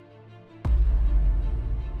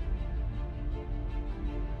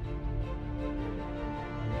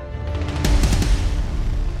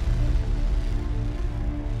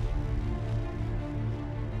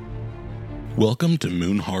Welcome to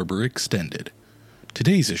Moon Harbor Extended.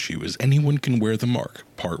 Today's issue is Anyone Can Wear the Mark,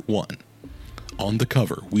 Part 1. On the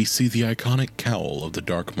cover, we see the iconic cowl of the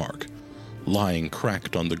Dark Mark, lying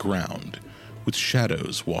cracked on the ground, with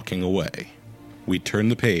shadows walking away. We turn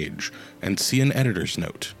the page and see an editor's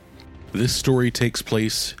note. This story takes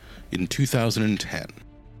place in 2010.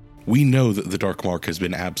 We know that the Dark Mark has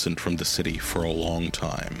been absent from the city for a long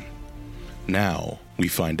time. Now, we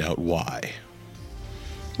find out why.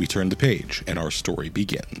 We turn the page, and our story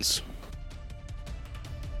begins.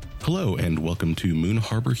 Hello, and welcome to Moon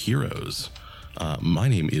Harbor Heroes. My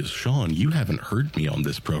name is Sean. You haven't heard me on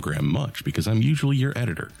this program much because I'm usually your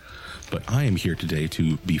editor, but I am here today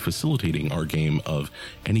to be facilitating our game of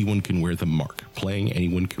Anyone Can Wear the Mark, playing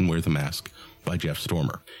Anyone Can Wear the Mask by Jeff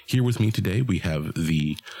Stormer. Here with me today, we have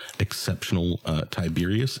the exceptional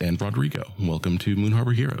Tiberius and Rodrigo. Welcome to Moon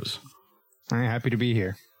Harbor Heroes. I'm happy to be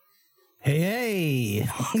here. Hey.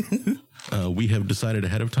 We have decided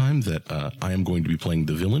ahead of time that I am going to be playing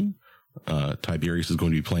the villain. Tiberius is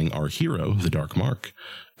going to be playing our hero, the Dark Mark,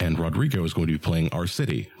 and Rodrigo is going to be playing our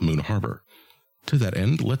city, Moon Harbor. To that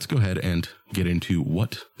end, let's go ahead and get into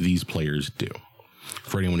what these players do.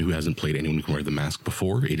 For anyone who hasn't played Anyone Can Wear the Mask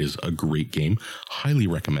before, it is a great game. Highly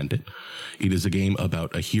recommend it. It is a game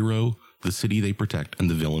about a hero, the city they protect,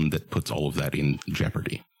 and the villain that puts all of that in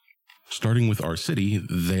jeopardy. Starting with our city,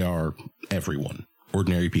 they are everyone.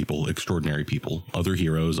 Ordinary people, extraordinary people, other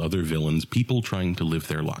heroes, other villains, people trying to live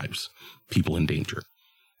their lives, people in danger.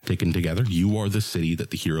 Taken together, you are the city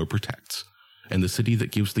that the hero protects, and the city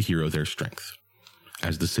that gives the hero their strength.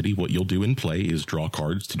 As the city, what you'll do in play is draw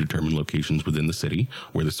cards to determine locations within the city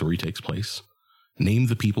where the story takes place, name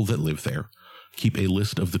the people that live there, keep a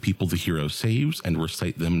list of the people the hero saves and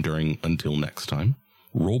recite them until next time,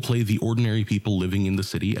 roleplay the ordinary people living in the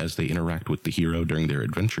city as they interact with the hero during their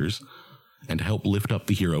adventures, and help lift up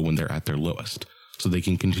the hero when they're at their lowest, so they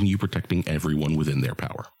can continue protecting everyone within their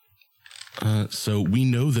power. So we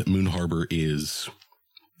know that Moon Harbor is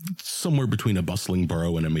somewhere between a bustling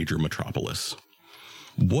borough and a major metropolis.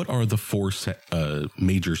 What are the four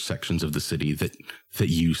major sections of the city that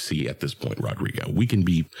you see at this point, Rodrigo? We can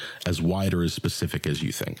be as wide or as specific as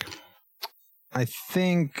you think. I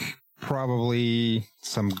think probably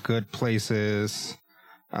some good places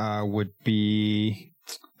would be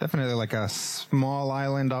definitely like a small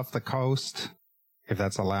island off the coast, if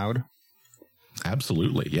that's allowed.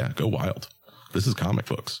 Absolutely. Yeah, go wild. This is comic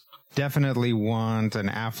books. Definitely want an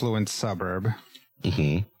affluent suburb.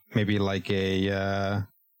 Mm-hmm. Maybe like a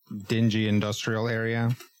dingy industrial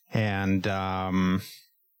area. And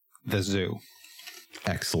the zoo.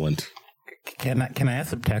 Excellent. Can I add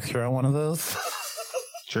some texture on one of those?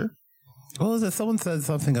 Sure. What was it? Someone said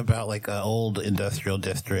something about like an old industrial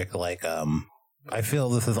district. Like, I feel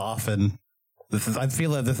this is often. I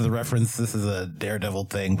feel that this is a reference. This is a Daredevil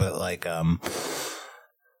thing, but like a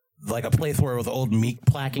place where it was an old meat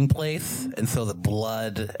packing place, and so the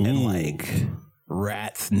blood and like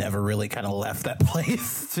rats never really kind of left that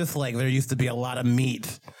place. Just like there used to be a lot of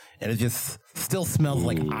meat, and it just still smells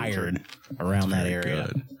like iron around that area.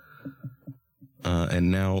 Good. And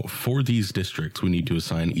now for these districts, we need to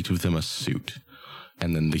assign each of them a suit,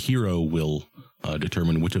 and then the hero will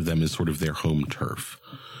determine which of them is sort of their home turf.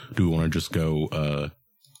 Do we want to just go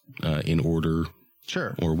in order?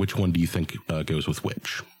 Sure. Or which one do you think goes with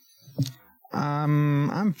which?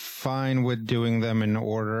 I'm fine with doing them in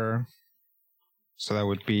order. So that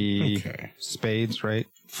would be spades, right?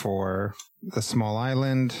 For the small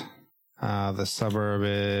island. The suburb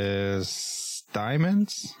is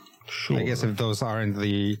diamonds. Sure. I guess if those aren't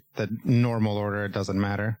the normal order, it doesn't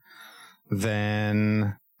matter.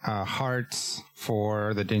 Then hearts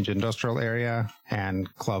for the dingy industrial area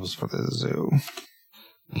and clubs for the zoo.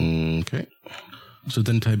 Okay. So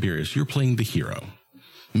then, Tiberius, you're playing the hero.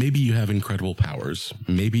 Maybe you have incredible powers.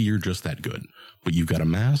 Maybe you're just that good. But you've got a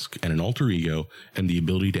mask and an alter ego and the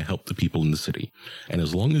ability to help the people in the city. And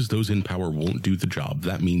as long as those in power won't do the job,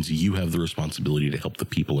 that means you have the responsibility to help the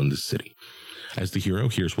people in the city. As the hero,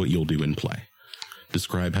 here's what you'll do in play.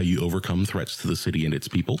 Describe how you overcome threats to the city and its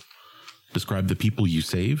people. Describe the people you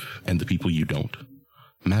save and the people you don't.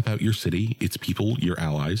 Map out your city, its people, your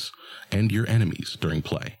allies, and your enemies during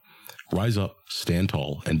play. Rise up, stand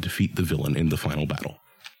tall, and defeat the villain in the final battle.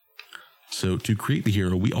 So to create the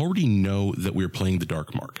hero, we already know that we're playing the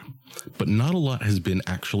Dark Mark, but not a lot has been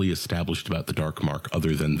actually established about the Dark Mark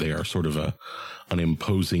other than they are sort of an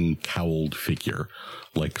imposing cowled figure,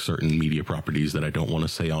 like certain media properties that I don't want to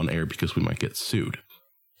say on air because we might get sued.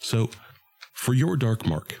 So for your Dark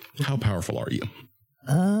Mark, how powerful are you?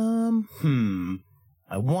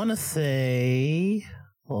 I want to say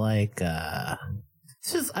like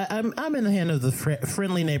It's just I'm in the hand of the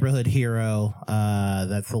friendly neighborhood hero.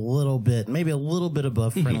 That's maybe a little bit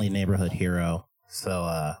above friendly neighborhood hero.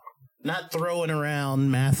 So not throwing around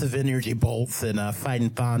massive energy bolts and fighting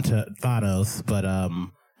Thanos, but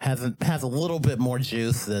has a little bit more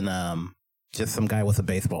juice than just some guy with a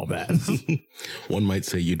baseball bat. One might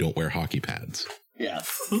say you don't wear hockey pads.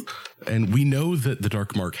 Yes. And we know that the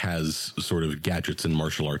Dark Mark has sort of gadgets and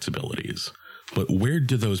martial arts abilities, but where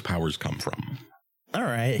do those powers come from? All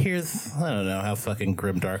right, I don't know how fucking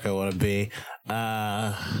grimdark I want to be.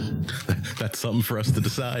 That's something for us to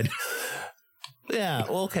decide. Yeah,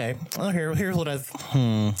 well, okay. Well, here's what Is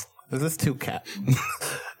this too cat?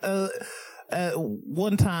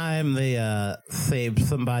 One time they saved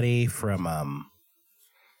somebody from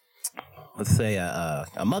let's say a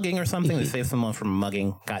mugging or something. They saved someone from a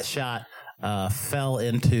mugging, got shot, fell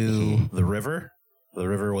into the river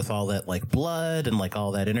with all that like blood and like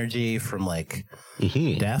all that energy from like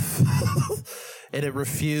death. And it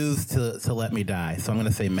refused to let me die. So I'm going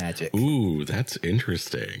to say magic. Ooh, that's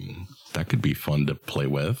interesting. That could be fun to play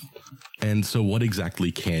with. And so what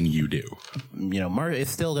exactly can you do?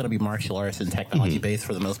 It's still going to be martial arts and technology based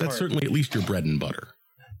for the most part. That's certainly at least your bread and butter.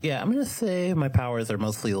 Yeah, I'm going to say my powers are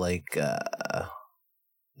mostly like,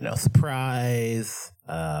 surprise,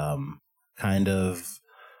 kind of,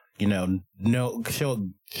 showing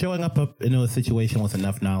up into a situation with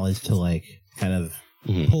enough knowledge to like kind of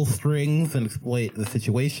pull strings and exploit the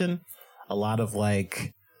situation. A lot of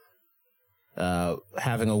like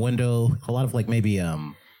having a window, a lot of like maybe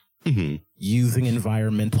using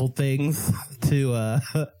environmental things to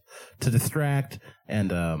distract,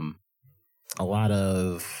 and a lot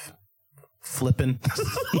of flipping.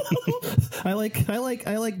 I like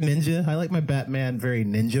ninja. I like my Batman very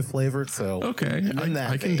ninja flavored. So okay,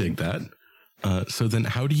 I can dig that. So then,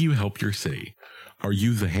 how do you help your city? Are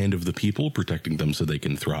you the hand of the people, protecting them so they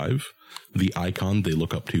can thrive? The icon they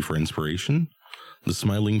look up to for inspiration? The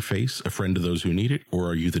smiling face, a friend to those who need it? Or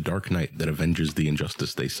are you the dark knight that avenges the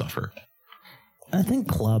injustice they suffer? I think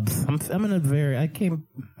clubs.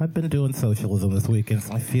 I've been doing socialism this weekend,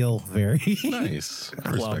 so I feel very nice.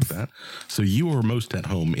 I respect that. So you are most at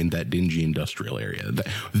home in that dingy industrial area.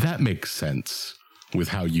 That makes sense with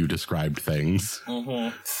how you described things.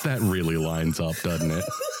 That really lines up, doesn't it?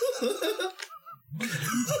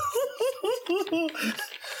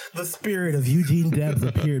 The spirit of Eugene Debs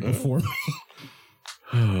appeared before me.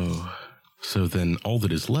 Oh, so then all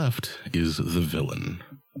that is left is the villain.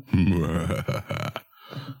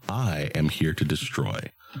 I am here to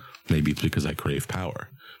destroy. Maybe it's because I crave power.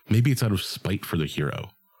 Maybe it's out of spite for the hero.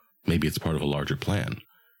 Maybe it's part of a larger plan.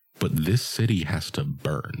 But this city has to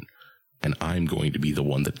burn, and I'm going to be the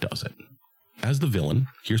one that does it. As the villain,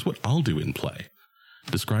 here's what I'll do in play.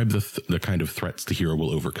 Describe the kind of threats the hero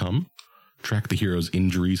will overcome. Track the hero's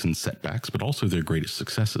injuries and setbacks, but also their greatest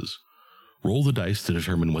successes. Roll the dice to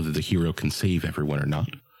determine whether the hero can save everyone or not.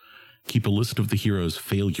 Keep a list of the hero's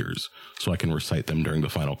failures so I can recite them during the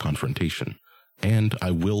final confrontation. And I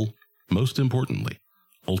will, most importantly,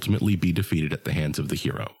 ultimately be defeated at the hands of the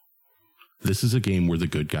hero. This is a game where the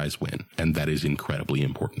good guys win, and that is incredibly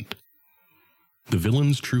important. The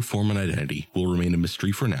villain's true form and identity will remain a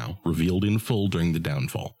mystery for now, revealed in full during the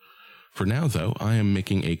downfall. For now, though, I am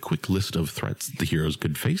making a quick list of threats the heroes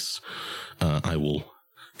could face. I will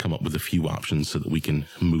come up with a few options so that we can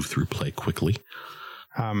move through play quickly.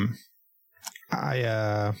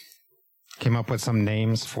 I came up with some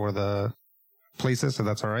names for the places, so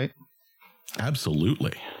that's all right?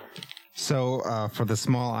 Absolutely. So for the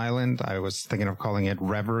small island, I was thinking of calling it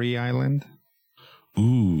Reverie Island.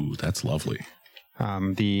 Ooh, that's lovely.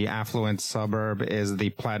 The affluent suburb is the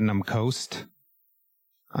Platinum Coast.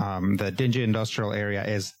 The dingy industrial area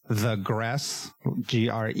is the Gress,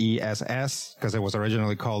 Gress, because it was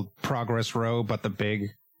originally called Progress Row, but the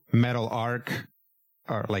big metal arc,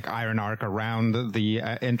 or like iron arc around the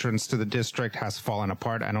entrance to the district has fallen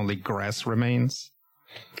apart and only Gress remains.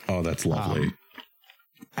 Oh, that's lovely.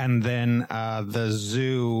 And then the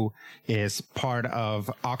zoo is part of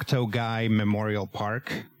Octoguy Memorial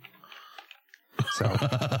Park. So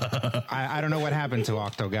I don't know what happened to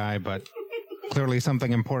Octoguy, but clearly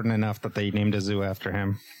something important enough that they named a zoo after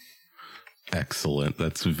him. Excellent.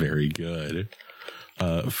 That's very good.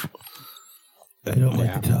 I don't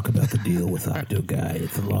like to talk about the deal with Octoguy.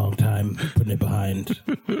 It's a long time putting it behind.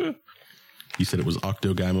 You said it was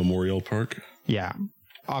Octoguy Memorial Park? Yeah.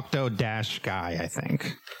 Octo-Guy, I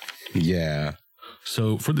think. Yeah.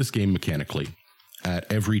 So for this game mechanically,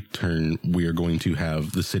 At every turn, we are going to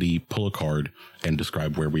have the city pull a card and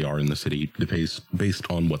describe where we are in the city based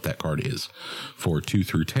on what that card is. For 2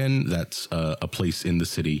 through 10, that's a place in the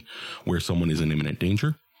city where someone is in imminent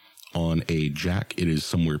danger. On a jack, it is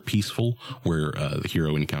somewhere peaceful where the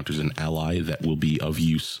hero encounters an ally that will be of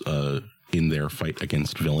use in their fight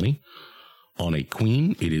against villainy. On a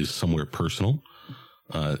queen, it is somewhere personal.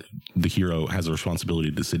 The hero has a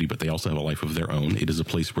responsibility to the city, but they also have a life of their own. It is a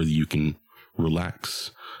place where you can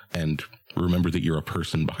relax and remember that you're a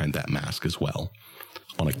person behind that mask as well.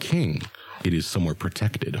 On a king, it is somewhere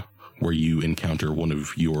protected where you encounter one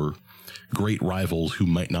of your great rivals who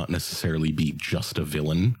might not necessarily be just a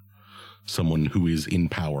villain, someone who is in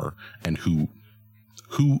power and who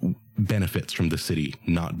benefits from the city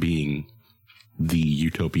not being the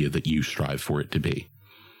utopia that you strive for it to be.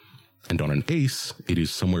 And on an ace, it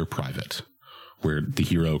is somewhere private where the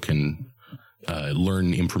hero can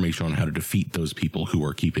learn information on how to defeat those people who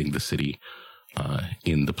are keeping the city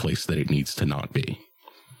in the place that it needs to not be.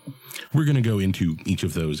 We're going to go into each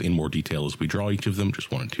of those in more detail as we draw each of them.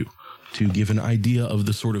 Just wanted to give an idea of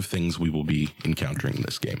the sort of things we will be encountering in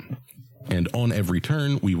this game. And on every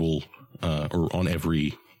turn, we will, or on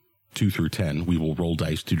every 2 through 10, we will roll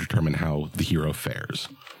dice to determine how the hero fares.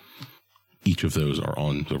 Each of those are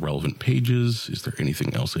on the relevant pages. Is there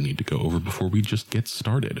anything else I need to go over before we just get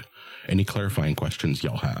started? Any clarifying questions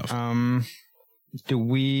y'all have? Do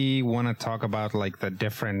we want to talk about like the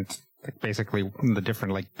different, like basically the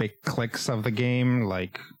different like big clicks of the game,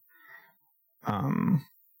 like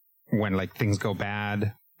when like things go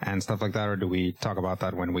bad and stuff like that, or do we talk about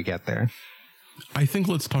that when we get there? I think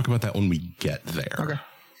let's talk about that when we get there. Okay.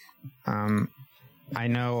 I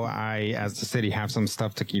know I, as the city, have some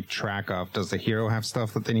stuff to keep track of. Does the hero have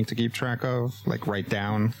stuff that they need to keep track of, like write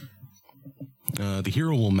down? The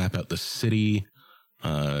hero will map out the city.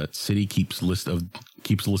 City keeps a list of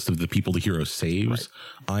the people the hero saves.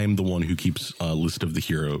 Right. I'm the one who keeps a list of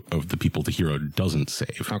the people the hero doesn't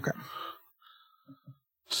save. Okay.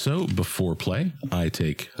 So before play, I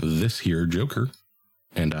take this here Joker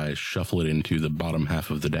and I shuffle it into the bottom half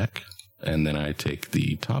of the deck, and then I take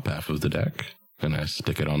the top half of the deck and I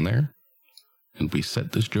stick it on there, and we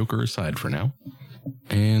set this Joker aside for now.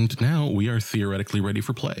 And now we are theoretically ready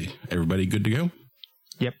for play. Everybody good to go?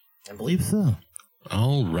 Yep. I believe so.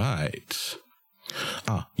 All right.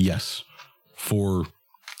 Yes.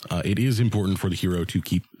 It is important for the hero to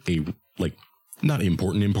keep not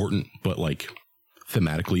important, but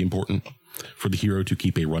thematically important for the hero to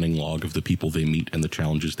keep a running log of the people they meet and the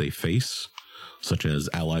challenges they face, such as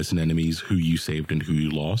allies and enemies, who you saved and who you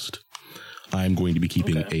lost. I'm going to be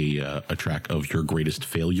keeping a track of your greatest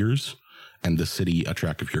failures, and the city a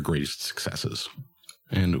track of your greatest successes.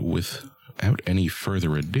 And without any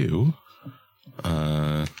further ado,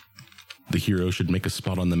 the hero should make a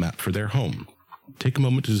spot on the map for their home. Take a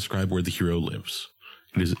moment to describe where the hero lives.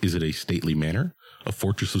 Is it a stately manor, a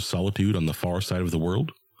fortress of solitude on the far side of the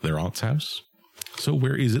world, their aunt's house? So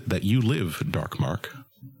where is it that you live, Darkmark?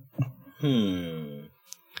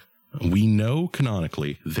 We know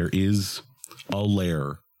canonically there is a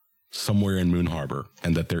lair somewhere in Moon Harbor,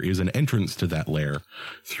 and that there is an entrance to that lair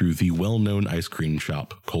through the well-known ice cream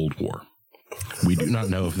shop Cold War. We do not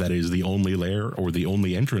know if that is the only lair or the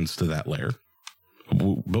only entrance to that lair,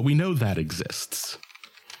 but we know that exists,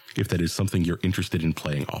 if that is something you're interested in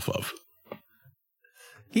playing off of.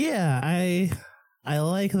 Yeah, I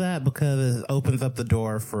like that because it opens up the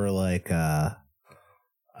door for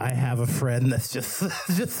I have a friend that's just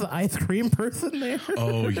the ice cream person there.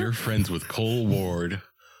 Oh, you're friends with Cole Ward.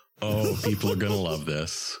 Oh, people are going to love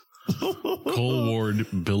this. Cole Ward,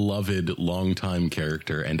 beloved longtime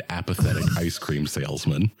character and apathetic ice cream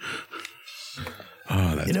salesman.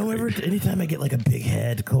 Oh, that's anytime I get like a big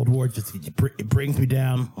head, Cold Ward just it brings me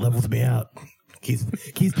down, levels me out,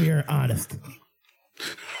 keeps me honest.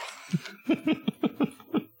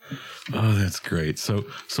 Oh, that's great. So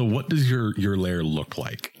what does your lair look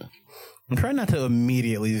like? I'm trying not to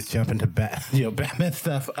immediately just jump into Batman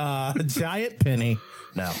stuff. Giant penny.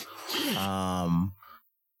 No.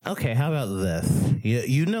 Okay, how about this?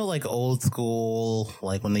 You know, like old school,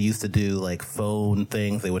 like when they used to do like phone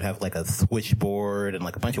things, they would have like a switchboard and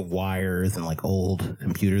like a bunch of wires and like old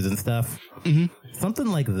computers and stuff. Mm-hmm. Something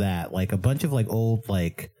like that, like a bunch of like old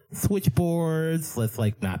like switchboards that's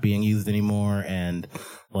like not being used anymore, and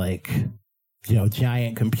like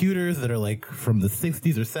giant computers that are like from the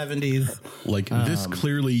 60s or 70s. Like this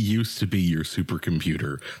clearly used to be your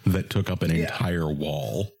supercomputer that took up an entire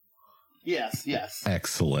wall. Yes.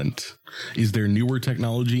 Excellent. Is there newer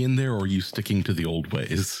technology in there, or are you sticking to the old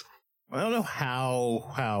ways? I don't know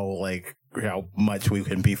how like how much we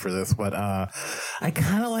can be for this, but I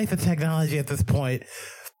kind of like the technology at this point.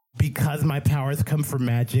 Because my powers come from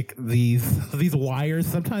magic, these wires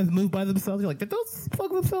sometimes move by themselves. You're like, did those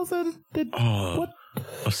plug themselves in? What?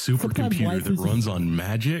 A supercomputer that runs on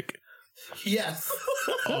magic? Yes.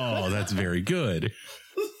 Oh, that's very good.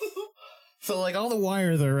 So, like, all the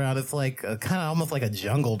wires are around. It's like kind of almost like a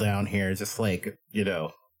jungle down here. Just like,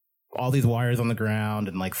 all these wires on the ground.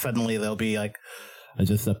 And, like, suddenly there'll be, like,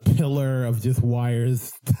 just a pillar of just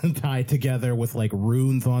wires tied together with, like,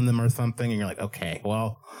 runes on them or something. And you're like, okay,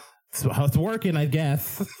 well, that's how it's working, I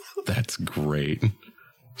guess. That's great.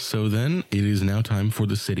 So then it is now time for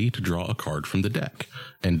the city to draw a card from the deck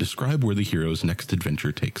and describe where the hero's next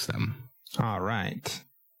adventure takes them. All right.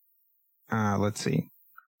 Let's see.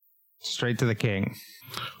 Straight to the king.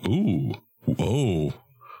 Ooh. Whoa.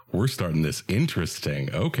 We're starting this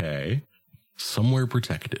interesting. Okay. Somewhere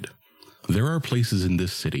protected. There are places in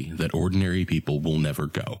this city that ordinary people will never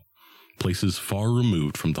go. Places far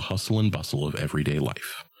removed from the hustle and bustle of everyday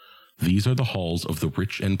life. These are the halls of the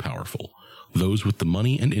rich and powerful, those with the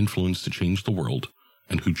money and influence to change the world,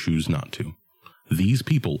 and who choose not to. These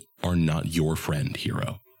people are not your friend,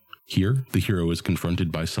 hero. Here, the hero is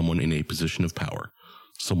confronted by someone in a position of power,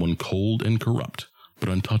 someone cold and corrupt, but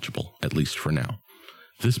untouchable, at least for now.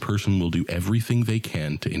 This person will do everything they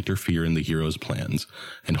can to interfere in the hero's plans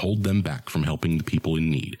and hold them back from helping the people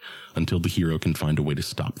in need until the hero can find a way to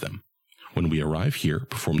stop them. When we arrive here,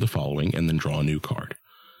 perform the following and then draw a new card.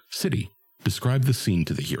 City. Describe the scene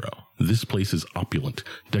to the hero. This place is opulent,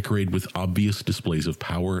 decorated with obvious displays of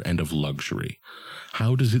power and of luxury.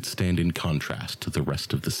 How does it stand in contrast to the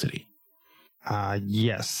rest of the city?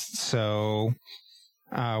 Yes. So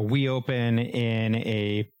we open in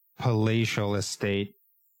a palatial estate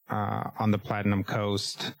on the Platinum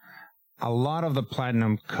Coast. A lot of the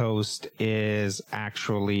Platinum Coast is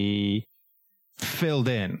actually filled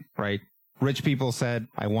in, right? Rich people said,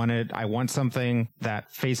 I want something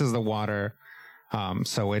that faces the water.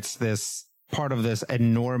 So it's this part of this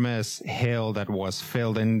enormous hill that was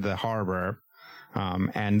filled in the harbor.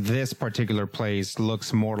 And this particular place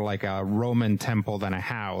looks more like a Roman temple than a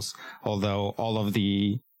house, although all of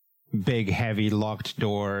the big, heavy locked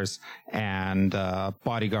doors and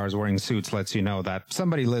bodyguards wearing suits lets you know that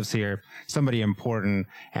somebody lives here, somebody important,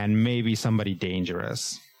 and maybe somebody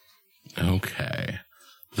dangerous. Okay.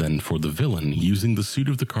 Then for the villain, using the suit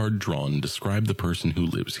of the card drawn, describe the person who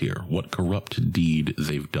lives here, what corrupt deed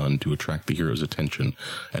they've done to attract the hero's attention,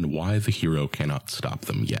 and why the hero cannot stop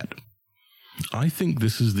them yet. I think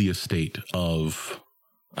this is the estate of,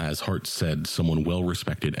 as Hart said, someone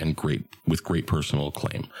well-respected and with great personal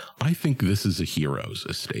acclaim. I think this is a hero's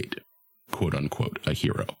estate, quote-unquote, a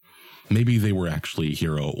hero. Maybe they were actually a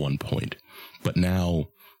hero at one point, but now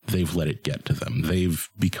they've let it get to them. They've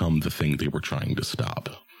become the thing they were trying to stop.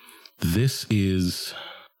 This is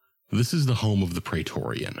the home of the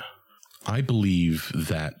Praetorian. I believe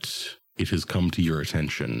that it has come to your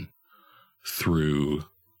attention through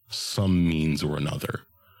some means or another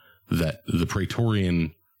that the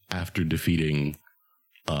Praetorian, after defeating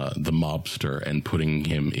the mobster and putting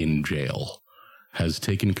him in jail, has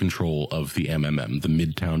taken control of the MMM, the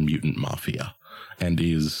Midtown Mutant Mafia, and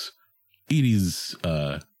is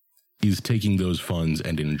taking those funds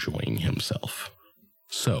and enjoying himself.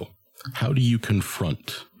 So, how do you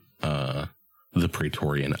confront the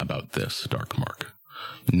Praetorian about this, Darkmark?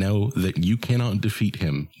 Know that you cannot defeat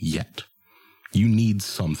him yet. You need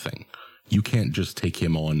something. You can't just take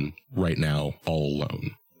him on right now all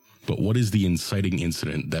alone. But what is the inciting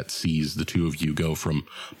incident that sees the two of you go from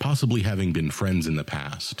possibly having been friends in the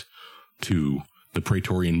past to the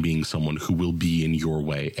Praetorian being someone who will be in your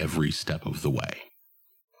way every step of the way?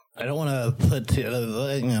 I don't want to put,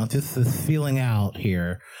 just this feeling out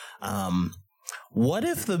here. What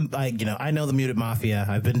if I know the Mutant Mafia.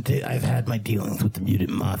 I've had my dealings with the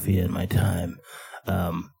Mutant Mafia in my time.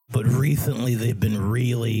 But recently they've been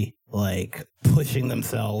really like pushing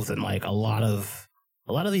themselves, and like a lot of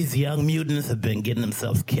these young mutants have been getting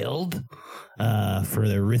themselves killed for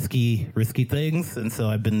their risky things. And so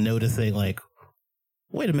I've been noticing, like,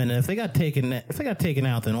 wait a minute, if they got taken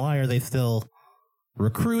out, then why are they still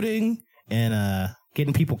recruiting and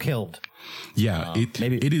getting people killed? Yeah,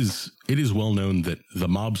 it is well known that the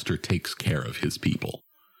mobster takes care of his people.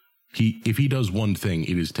 If he does one thing,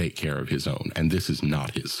 it is take care of his own, and this is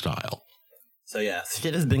not his style. So yeah,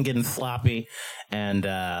 shit has been getting sloppy, and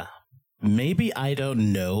maybe I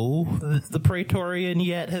don't know the Praetorian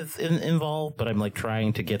yet has involved, but I'm like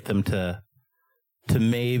trying to get them to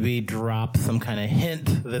maybe drop some kind of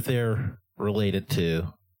hint that they're related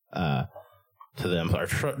to to them, or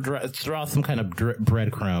draw some kind of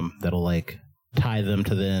breadcrumb that'll like tie them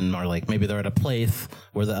to them, or like maybe they're at a place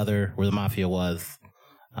where the mafia was.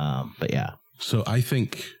 But yeah. So I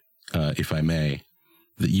think, if I may,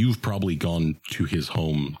 that you've probably gone to his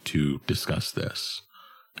home to discuss this.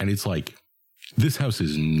 And it's like, this house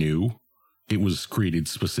is new. It was created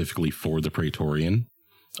specifically for the Praetorian,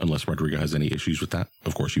 unless Rodrigo has any issues with that.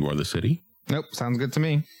 Of course, you are the city. Nope, sounds good to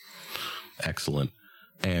me. Excellent.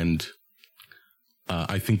 And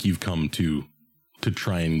I think you've come to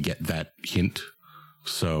try and get that hint.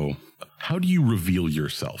 So how do you reveal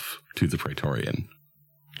yourself to the Praetorian?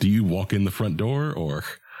 Do you walk in the front door, or...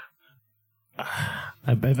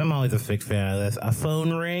 I'm always a big fan of this. A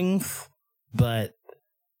phone rings, but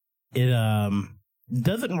it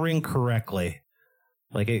doesn't ring correctly.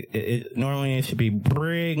 Like it normally it should be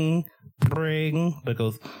bring, but it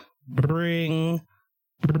goes bring,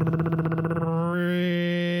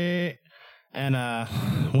 and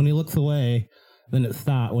when he looks away, then it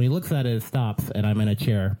stops. When he looks at it, it stops, and I'm in a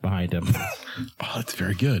chair behind him. Oh, that's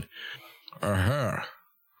very good. Aha.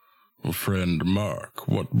 Well, friend Mark,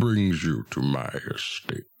 what brings you to my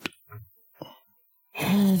estate?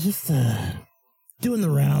 Just doing the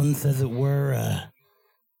rounds, as it were.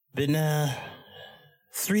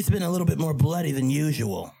 Street's been a little bit more bloody than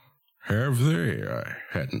usual. Have they? I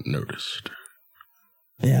hadn't noticed.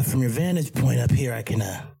 Yeah, from your vantage point up here, I can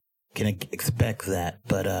expect that.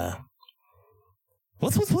 But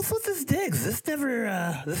what's with this digs? This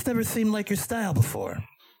never seemed like your style before.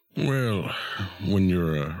 Well, when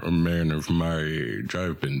you're a man of my age,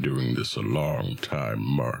 I've been doing this a long time,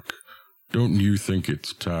 Mark. Don't you think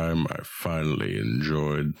it's time I finally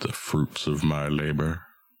enjoyed the fruits of my labor?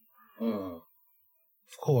 Of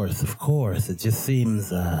course. It just seems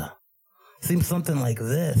something like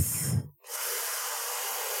this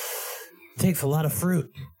takes a lot of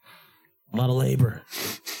fruit, a lot of labor,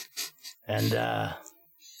 and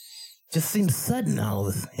just seems sudden, all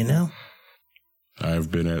of this, you know?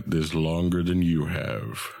 I've been at this longer than you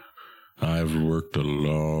have. I've worked a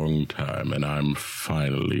long time, and I'm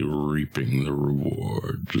finally reaping the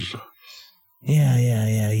rewards. Yeah,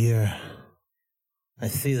 I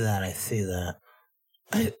see that.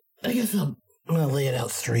 I guess I'm gonna lay it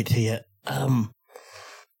out straight to you.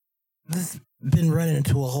 This been running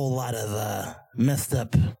into a whole lot of messed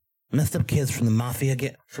up kids from the mafia,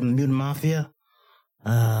 from the mutant mafia.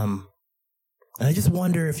 And I just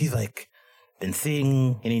wonder if you've like been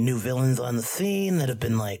seeing any new villains on the scene that have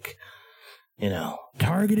been like,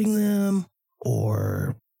 targeting them,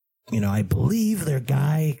 or I believe their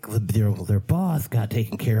boss got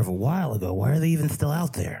taken care of a while ago. Why are they even still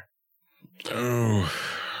out there? Oh,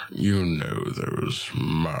 those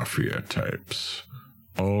mafia types.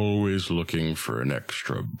 Always looking for an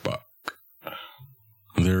extra buck.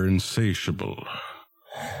 They're insatiable.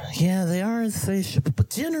 Yeah, they are insatiable,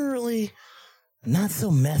 but generally not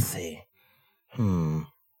so messy.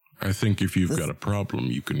 I think if you've got a problem,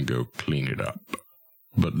 you can go clean it up.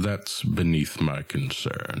 But that's beneath my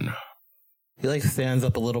concern. He stands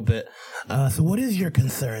up a little bit. So what is your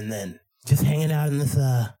concern then? Just hanging out in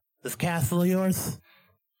this castle of yours?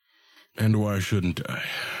 And why shouldn't I?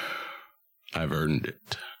 I've earned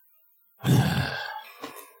it.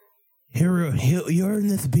 Hero, you earn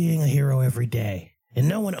this being a hero every day. And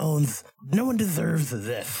no one deserves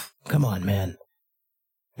this. Come on, man.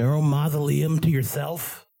 Your own mausoleum to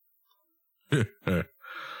yourself?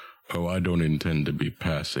 Oh, I don't intend to be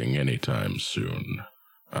passing anytime soon.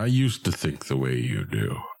 I used to think the way you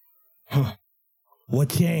do. Huh. What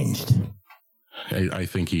changed? I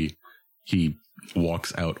think he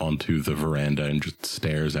walks out onto the veranda and just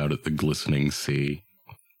stares out at the glistening sea.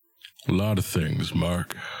 A lot of things,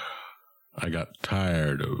 Mark. I got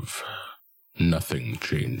tired of nothing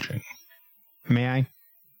changing. May I?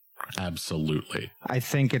 Absolutely. I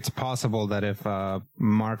think it's possible that if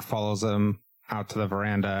Mark follows him out to the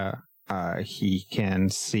veranda, he can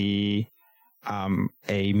see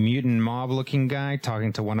a mutant mob-looking guy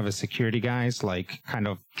talking to one of his security guys, like kind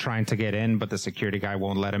of trying to get in, but the security guy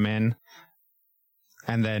won't let him in.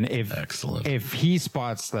 And then if he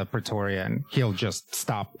spots the Praetorian, he'll just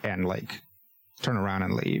stop and turn around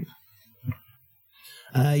and leave.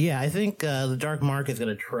 I think the Dark Mark is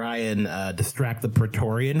going to try and distract the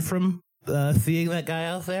Praetorian from seeing that guy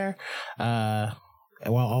out there,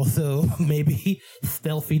 while also maybe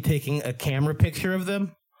stealthy taking a camera picture of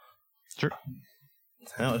them. Sure.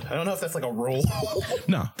 I don't know if that's like a role.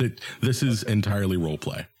 No, this is entirely role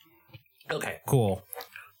play. Okay, cool.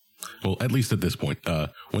 Well, at least at this point,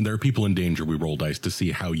 when there are people in danger, we roll dice to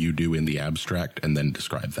see how you do in the abstract and then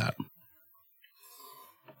describe that.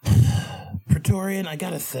 Praetorian, I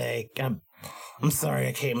gotta say, I'm sorry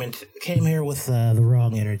I came here with the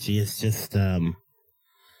wrong energy. It's just, I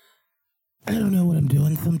don't know what I'm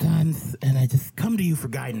doing sometimes, and I just come to you for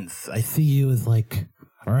guidance. I see you as I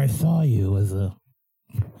saw you as a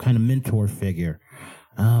kind of mentor figure.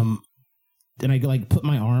 And I put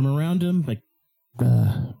my arm around him,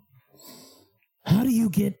 how do you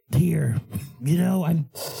get here? I'm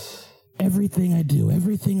everything I do,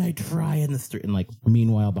 everything I try in the street. And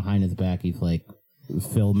meanwhile, behind his back, he's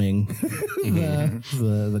filming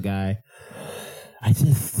the guy.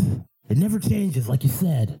 It never changes, like you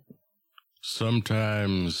said.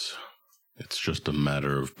 Sometimes it's just a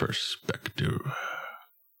matter of perspective.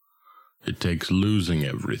 It takes losing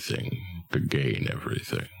everything to gain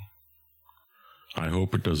everything. I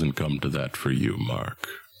hope it doesn't come to that for you, Mark.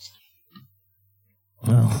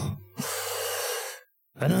 Well,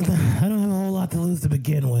 I don't have a whole lot to lose to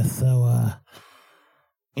begin with, so,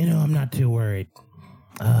 I'm not too worried.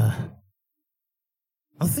 I'll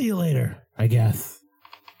see you later, I guess.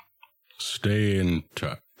 Stay in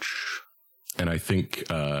touch. And I think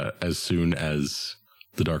as soon as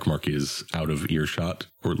the Dark Mark is out of earshot,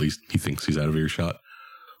 or at least he thinks he's out of earshot,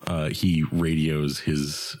 he radios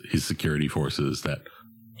his security forces that,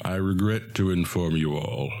 I regret to inform you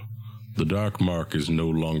all, the Dark Mark is no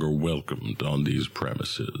longer welcomed on these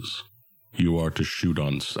premises. You are to shoot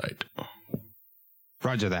on sight.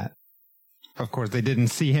 Roger that. Of course, they didn't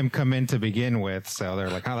see him come in to begin with, so they're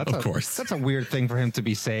like, oh, that's a weird thing for him to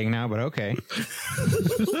be saying now, but okay.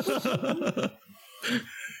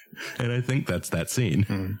 And I think that's that scene.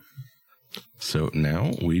 Hmm. So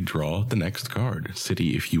now we draw the next card.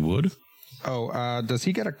 City, if you would. Oh, does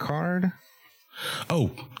he get a card?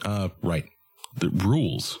 Oh, right. The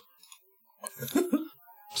rules.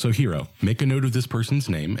 So, Hero, make a note of this person's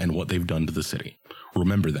name and what they've done to the city.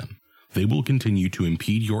 Remember them. They will continue to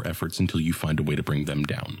impede your efforts until you find a way to bring them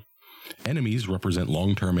down. Enemies represent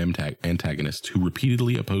long-term antagonists who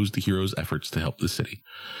repeatedly oppose the hero's efforts to help the city.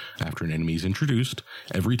 After an enemy is introduced,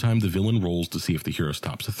 every time the villain rolls to see if the hero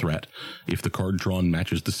stops a threat, if the card drawn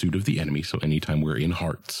matches the suit of the enemy, so anytime we're in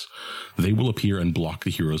hearts, they will appear and block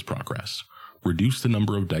the hero's progress. Reduce the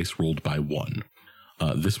number of dice rolled by 1.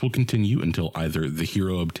 This will continue until either the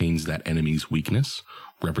hero obtains that enemy's weakness,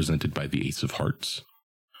 represented by the Ace of Hearts,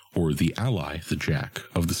 or the ally, the Jack,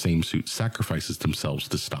 of the same suit sacrifices themselves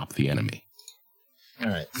to stop the enemy. All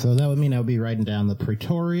right. So that would mean I would be writing down the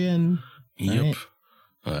Praetorian. Yep.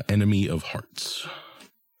 Right. Enemy of Hearts.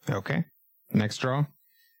 Okay. Next draw.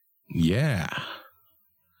 Yeah.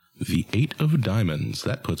 The 8 of Diamonds.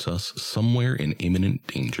 That puts us somewhere in imminent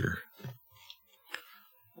danger.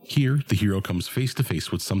 Here, the hero comes face to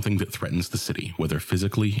face with something that threatens the city, whether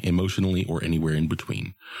physically, emotionally, or anywhere in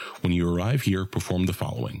between. When you arrive here, perform the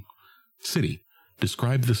following. City.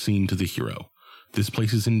 Describe the scene to the hero. This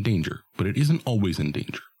place is in danger, but it isn't always in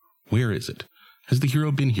danger. Where is it? Has the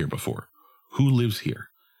hero been here before? Who lives here?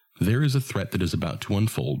 There is a threat that is about to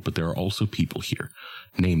unfold, but there are also people here.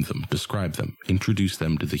 Name them, describe them, introduce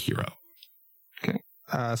them to the hero. Okay.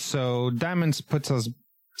 So Diamonds puts us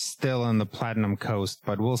still on the Platinum Coast,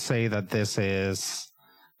 but we'll say that this is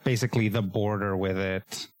basically the border with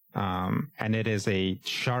it. And it is a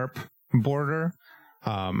sharp border.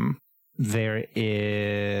 There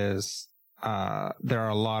are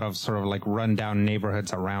a lot of sort of rundown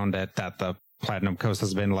neighborhoods around it that the Platinum Coast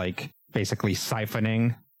has been basically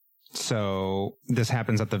siphoning. So this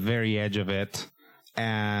happens at the very edge of it.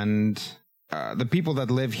 And the people that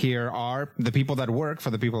live here are the people that work for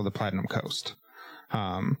the people of the Platinum Coast.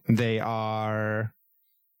 They are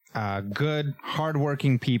good,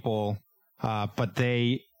 hardworking people, but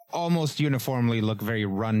they almost uniformly look very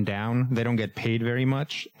run down. They don't get paid very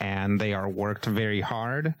much, and they are worked very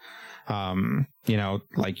hard. That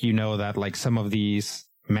some of these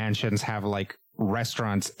mansions have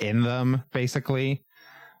restaurants in them, basically.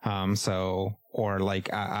 Or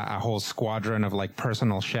a whole squadron of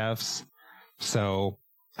personal chefs. So,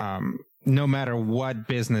 no matter what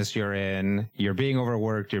business you're in, you're being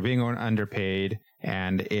overworked, you're being underpaid,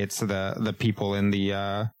 and it's the people in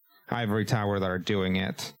the ivory tower that are doing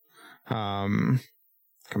it.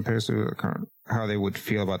 Compared to how they would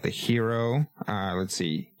feel about the hero. Let's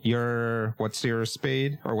see. What's your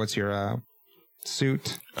spade, or what's your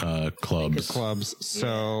suit? Clubs. Clubs.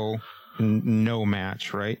 So no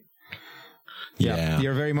match, right? Yeah.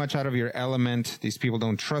 You're very much out of your element. These people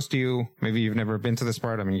don't trust you. Maybe you've never been to this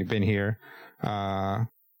part. I mean, you've been here.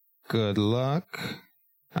 Good luck.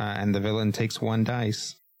 And the villain takes 1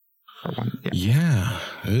 dice. Or 1, yeah.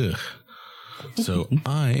 Ugh. So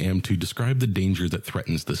I am to describe the danger that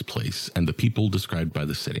threatens this place and the people described by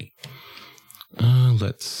the city.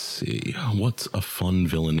 Let's see. What's a fun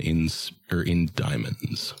villain in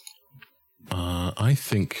Diamonds? I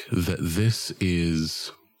think that this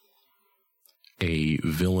is a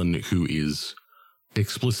villain who is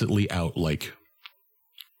explicitly out, like,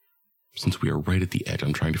 since we are right at the edge,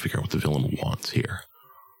 I'm trying to figure out what the villain wants here.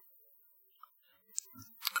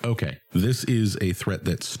 Okay, this is a threat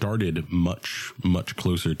that started much, much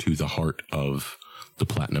closer to the heart of the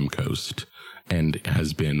Platinum Coast and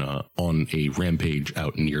has been on a rampage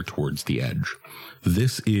out near towards the edge.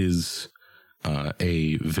 This is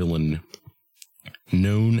a villain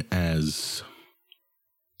known as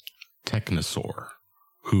Technosaur,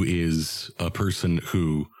 who is a person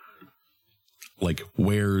who, like,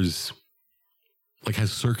 wears, like,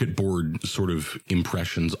 has circuit board sort of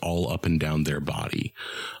impressions all up and down their body,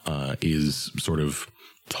 is sort of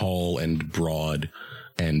tall and broad,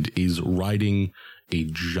 and is riding a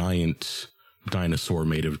giant dinosaur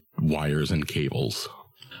made of wires and cables.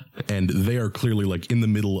 And they are clearly, like, in the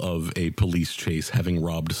middle of a police chase, having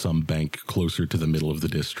robbed some bank closer to the middle of the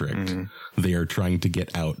district. Mm-hmm. They are trying to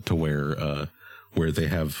get out to where they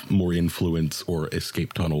have more influence or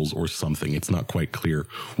escape tunnels or something. It's not quite clear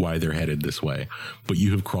why they're headed this way, but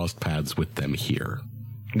you have crossed paths with them here.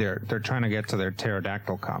 They're trying to get to their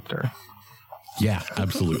pterodactyl copter. Yeah,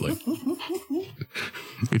 absolutely.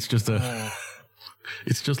 It's just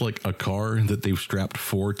like a car that they've strapped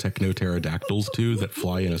 4 techno pterodactyls to that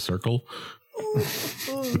fly in a circle.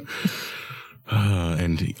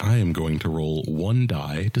 And I am going to roll 1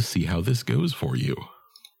 die to see how this goes for you.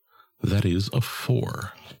 That is a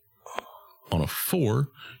 4. On a 4,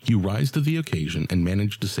 you rise to the occasion and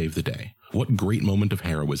manage to save the day. What great moment of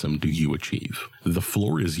heroism do you achieve? The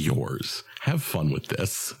floor is yours. Have fun with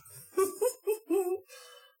this.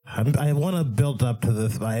 I want to build up to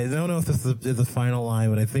this. I don't know if this is the final line,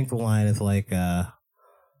 but I think the line is like,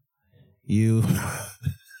 you're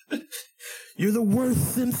the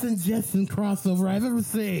worst Simpson-Jetson crossover I've ever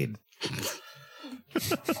seen.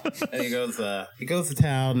 And he goes to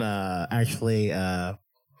town. Actually, I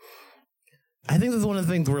think this is one of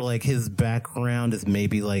the things where, like, his background is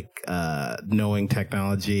maybe like knowing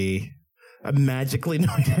technology, magically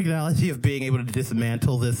knowing technology of being able to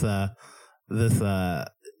dismantle this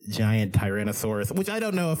giant Tyrannosaurus, which I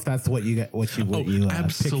don't know if that's what you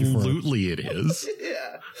absolutely it is.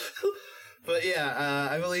 Yeah, but yeah,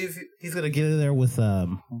 I believe he's gonna get in there with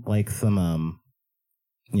like some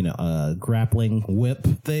grappling whip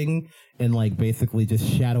thing, and like basically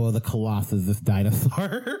just Shadow of the Colossus this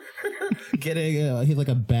dinosaur. Getting he's like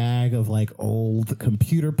a bag of like old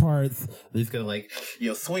computer parts. He's gonna like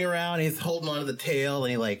swing around. He's holding onto the tail, and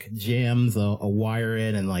he like jams a wire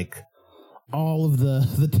in, and like all of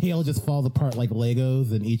the tail just falls apart like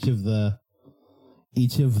Legos, and each of the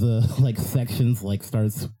like sections like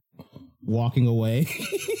starts walking away.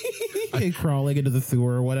 Crawling into the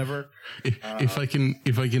sewer or whatever. If I can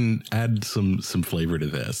add some flavor to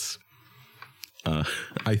this,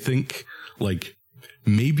 I think like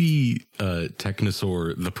maybe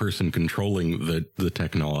Technosaur, the person controlling the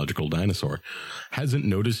technological dinosaur, hasn't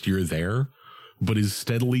noticed you're there, but is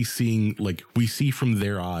steadily seeing, like, we see from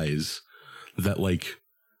their eyes that like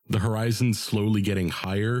the horizon's slowly getting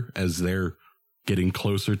higher as they're getting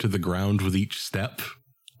closer to the ground with each step.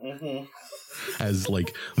 Mm-hmm. As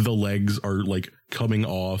like the legs are like coming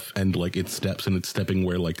off, and like it steps and it's stepping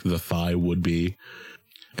where like the thigh would be,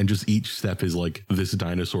 and just each step is like this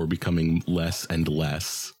dinosaur becoming less and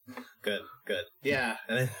less. Good. Yeah,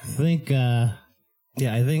 and I think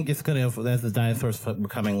it's gonna, as the dinosaurs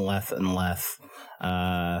becoming less and less,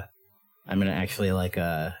 I'm gonna actually like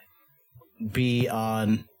be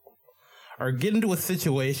on or get into a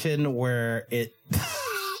situation where it.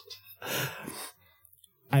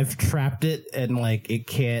 I've trapped it, and like it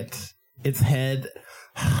can't get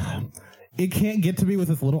to me with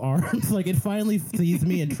its little arms. Like it finally sees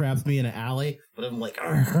me and traps me in an alley, but I'm like,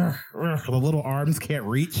 the little arms can't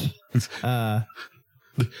reach. The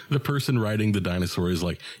person riding the dinosaur is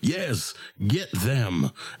like, yes, get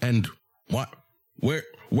them. And what?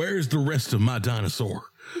 Where's the rest of my dinosaur?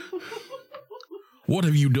 What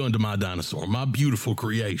have you done to my dinosaur, my beautiful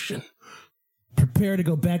creation? Prepare to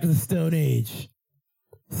go back to the Stone Age.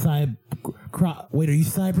 Wait, are you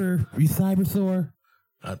Cybersaur?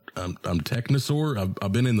 I'm Technosaur.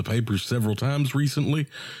 I've been in the papers several times recently.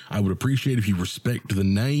 I would appreciate if you respect the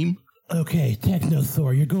name. Okay,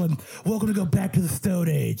 Technosaur, welcome to go back to the Stone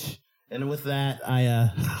Age. And with that,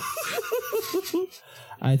 I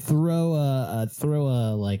throw a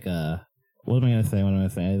like a, what am I gonna say?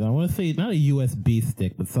 I want to say not a USB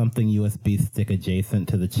stick, but something USB stick adjacent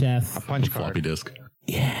to the chest. A punch card. Floppy disk.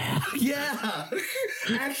 Yeah.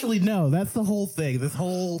 Actually, no, that's the whole thing. This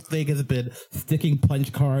whole thing has been sticking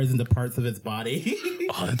punch cards into parts of its body.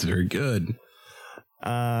 Oh, that's very good.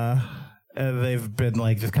 And they've been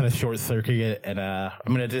like just kind of short circuiting it, and I'm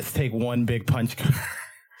gonna just take one big punch card.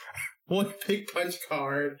 One big punch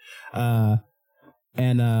card. And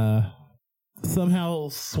somehow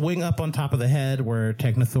swing up on top of the head where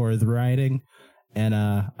Technosaur is riding. And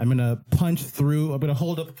I'm going to punch through. I'm going to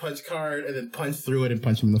hold up a punch card and then punch through it and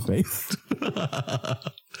punch him in the face.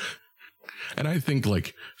 And I think,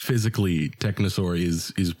 like, physically, Technosaur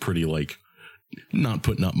is pretty, like, not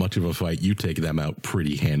putting up much of a fight. You take them out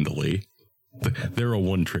pretty handily. They're a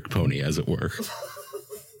one-trick pony, as it were.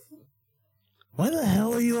 Why the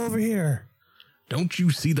hell are you over here? Don't you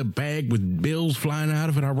see the bag with bills flying out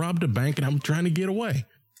of it? I robbed a bank and I'm trying to get away.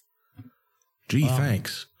 Gee,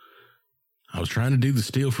 thanks. I was trying to do the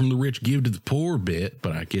steal from the rich, give to the poor bit,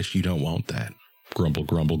 but I guess you don't want that. Grumble,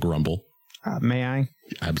 grumble, grumble. May I?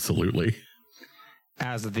 Absolutely.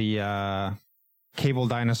 As the cable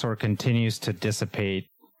dinosaur continues to dissipate,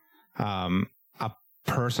 a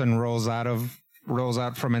person rolls out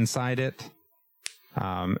from inside it.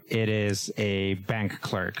 It is a bank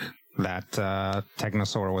clerk that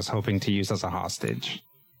Technosaur was hoping to use as a hostage.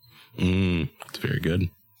 It's very good.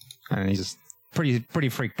 And he's just pretty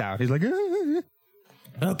freaked out. He's like,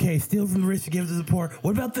 Okay, steal from the rich to give to the poor.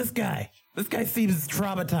 What about this guy? This guy seems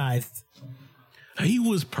traumatized. He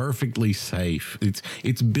was perfectly safe.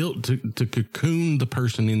 It's built to cocoon the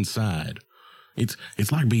person inside.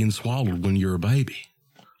 It's like being swallowed when you're a baby.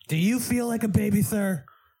 Do you feel like a baby, sir?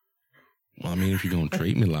 Well, I mean, if you're going to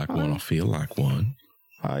treat me like one, I'll feel like one.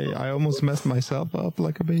 I almost messed myself up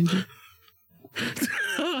like a baby.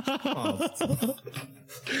 Oh,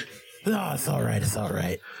 it's all right. It's all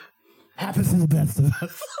right. Happens to the best of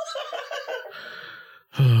us.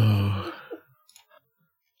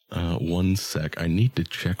 One sec. I need to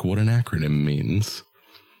check what an acronym means,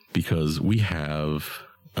 because we have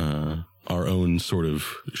our own sort of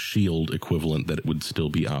SHIELD equivalent that it would still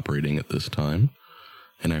be operating at this time.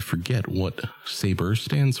 And I forget what SABER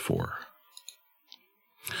stands for.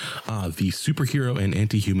 The Superhero and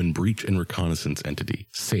Anti-Human Breach and Reconnaissance Entity,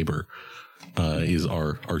 SABER, is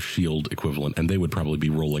our SHIELD equivalent, and they would probably be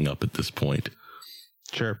rolling up at this point.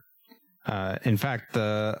 Sure. In fact,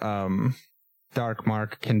 the Dark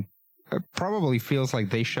Mark probably feels like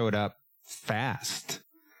they showed up fast.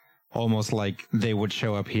 Almost like they would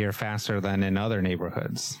show up here faster than in other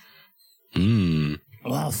neighborhoods.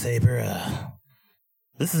 Wow, Saber,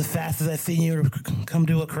 this is as fast as I've seen you come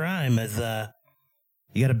to a crime. As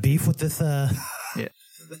you got a beef with this?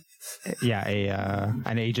 Yeah,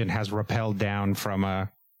 an agent has rappelled down from a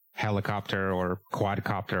helicopter or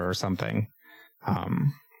quadcopter or something.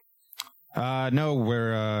 No,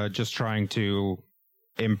 we're just trying to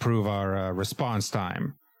improve our response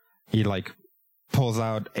time. He pulls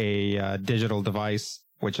out a digital device,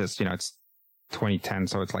 which is, it's 2010,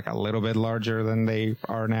 so it's a little bit larger than they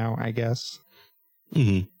are now, I guess.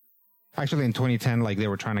 Mm-hmm. Actually, in 2010, they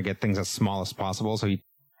were trying to get things as small as possible, so he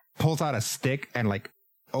pulls out a stick and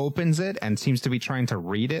opens it and seems to be trying to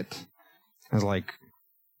read it. It's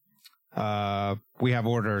we have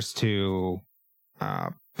orders to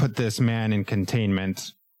put this man in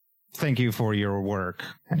containment. Thank you for your work.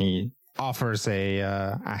 And he offers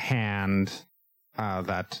a hand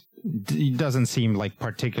that doesn't seem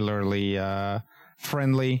particularly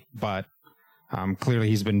friendly, but clearly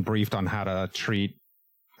he's been briefed on how to treat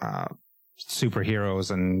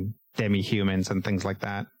superheroes and demi-humans and things like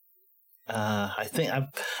that. I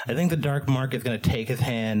think the Dark Mark is going to take his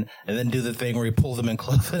hand and then do the thing where he pulls him in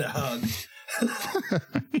close and hug.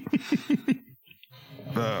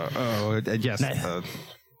 Yes. Nice.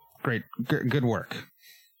 Great. Good work.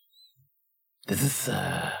 This is,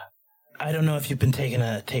 I don't know if you've been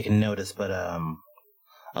taking notice, but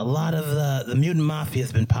a lot of the mutant mafia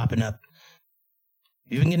has been popping up.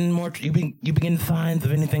 You've been getting signs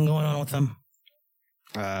of anything going on with them?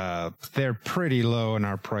 They're pretty low on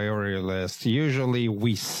our priority list. Usually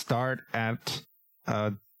we start at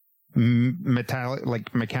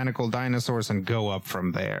mechanical dinosaurs and go up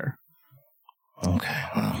from there. Okay.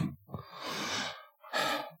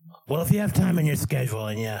 Well, if you have time in your schedule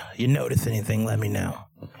and you notice anything, let me know.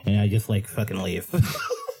 And I just fucking leave.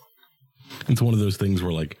 It's one of those things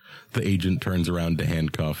where the agent turns around to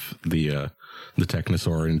handcuff the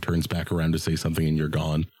Technosaur and turns back around to say something and you're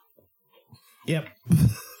gone. Yep.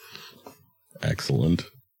 Excellent.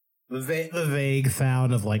 The vague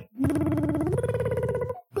sound of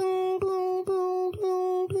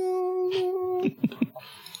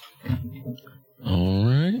All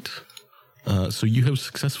right. So you have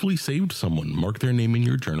successfully saved someone. Mark their name in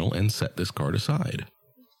your journal and set this card aside.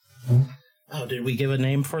 Oh, did we give a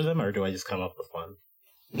name for them, or do I just come up with one?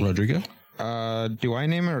 Rodrigo? Do I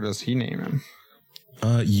name it or does he name him?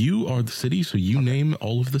 You are the city, so you name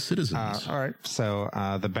all of the citizens. All right. So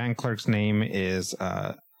the bank clerk's name is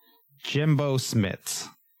Jimbo Smits.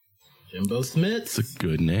 Jimbo Smits? It's a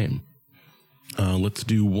good name. Let's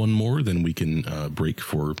do one more, then we can break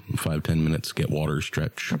for 5-10 minutes, get water,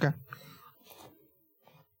 stretch. Okay.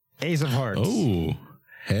 Ace of Hearts. Oh,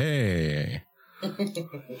 hey.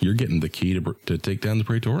 You're getting the key to take down the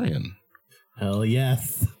Praetorian. Hell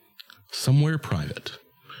yes. Somewhere private.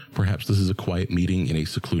 Perhaps this is a quiet meeting in a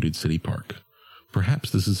secluded city park.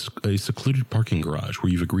 Perhaps this is a secluded parking garage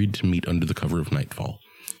where you've agreed to meet under the cover of nightfall.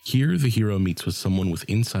 Here, the hero meets with someone with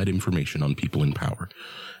inside information on people in power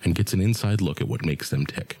and gets an inside look at what makes them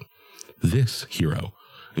tick. This, hero,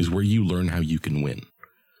 is where you learn how you can win.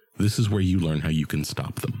 This is where you learn how you can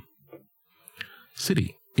stop them.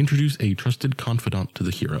 City. Introduce a trusted confidant to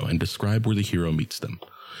the hero and describe where the hero meets them.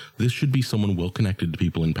 This should be someone well connected to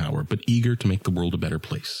people in power, but eager to make the world a better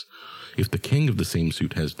place. If the king of the same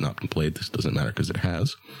suit has not been played, this doesn't matter because it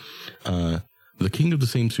has. The king of the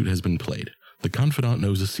same suit has been played. The confidant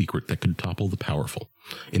knows a secret that could topple the powerful.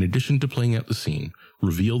 In addition to playing out the scene,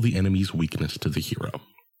 reveal the enemy's weakness to the hero.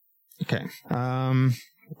 Okay.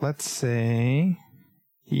 Let's say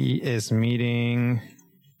he is meeting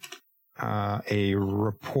a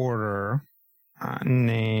reporter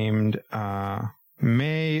named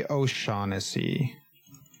May O'Shaughnessy.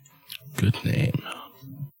 Good name.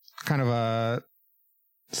 Kind of a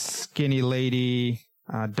skinny lady,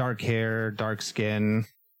 dark hair, dark skin.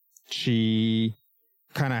 She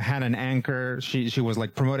kind of had an anchor. She was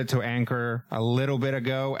like promoted to anchor a little bit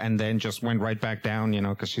ago and then just went right back down, you know,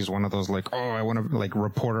 because she's one of those like, oh, I want to like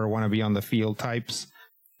reporter, want to be on the field types.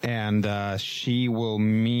 And she will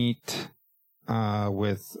meet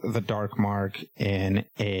with the Dark Mark in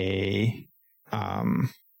a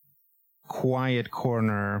quiet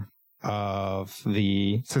corner of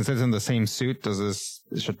since it's in the same suit,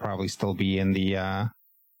 it should probably still be in the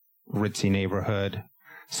ritzy neighborhood.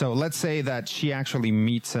 So let's say that she actually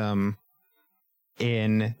meets him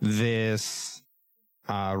in this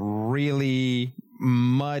really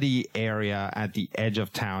muddy area at the edge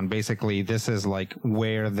of town. Basically, this is like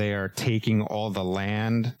where they're taking all the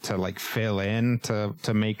land to like fill in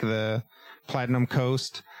to make the Platinum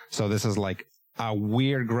Coast. So this is like a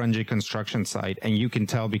weird grungy construction site, and you can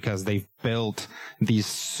tell because they've built these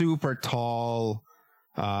super tall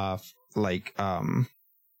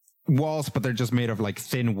walls, but they're just made of like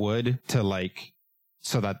thin wood to like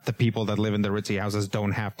so that the people that live in the ritzy houses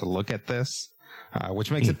don't have to look at this, which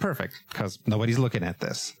makes it perfect because nobody's looking at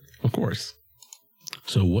this. Of course.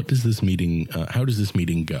 So what does this meeting, how does this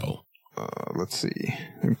meeting go? Let's see.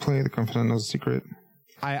 Play the confidant knows the secret.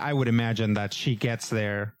 I would imagine that she gets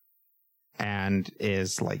there and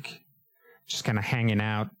is like just kind of hanging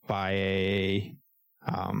out by a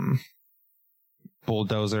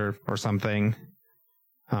bulldozer or something.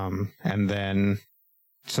 And then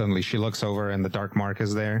suddenly she looks over and the Dark Mark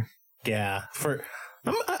is there. Yeah,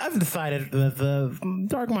 I've decided that the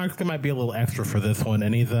Dark Mark might be a little extra for this one,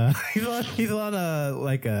 and he's on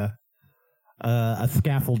a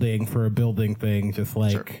scaffolding for a building thing, just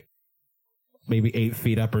like sure. Maybe 8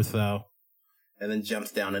 feet up or so, and then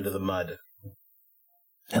jumps down into the mud.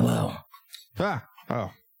 Hello.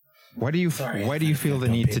 Oh. Why do you feel the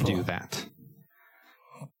need to do that?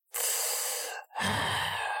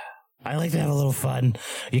 I like to have a little fun.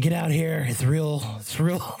 You get out here, it's real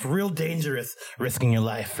dangerous risking your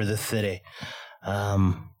life for this city. But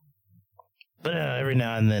every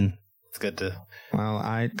now and then it's good to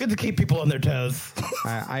keep people on their toes.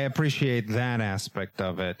 I appreciate that aspect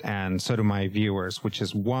of it, and so do my viewers, which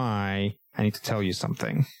is why I need to tell you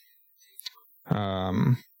something. So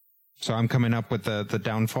I'm coming up with the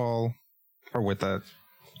downfall, or with the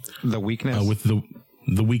weakness. With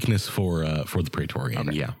the weakness for the Praetorian,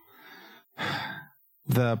 okay. Yeah.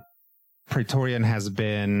 The Praetorian has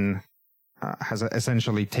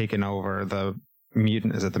essentially taken over the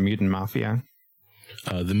mutant. Is it the mutant mafia?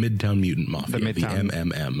 The Midtown Mutant Mafia, the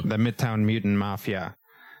MMM. The Midtown Mutant Mafia,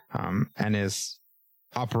 and is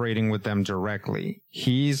operating with them directly.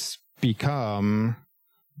 He's become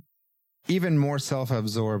even more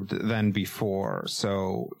self-absorbed than before,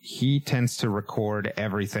 so he tends to record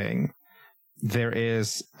everything. There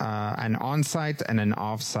is an on-site and an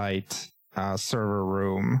off-site server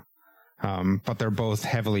room, but they're both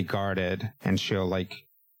heavily guarded, and she'll like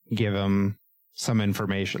give him some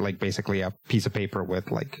information, like basically a piece of paper with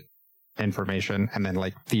like information, and then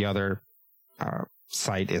like the other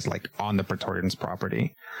site is like on the Praetorians'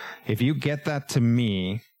 property. If you get that to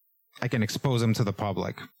me, I can expose them to the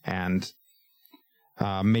public, and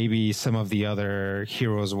maybe some of the other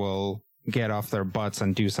heroes will get off their butts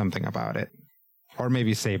and do something about it. Or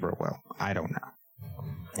maybe Saber will. I don't know.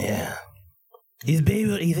 Yeah. He's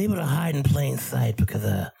able to hide in plain sight because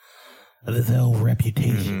of his old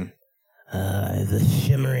reputation. The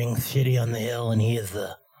shimmering city on the hill, and he is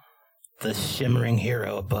the shimmering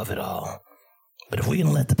hero above it all. But if we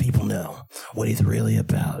can let the people know what he's really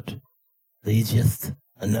about, that he's just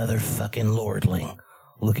another fucking lordling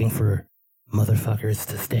looking for motherfuckers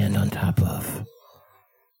to stand on top of,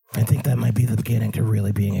 I think that might be the beginning to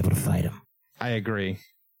really being able to fight him. I agree.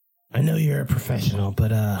 I know you're a professional, but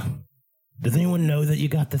does anyone know that you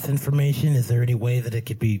got this information? Is there any way that it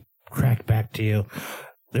could be cracked back to you?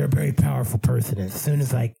 They're a very powerful person. As soon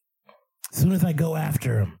as I go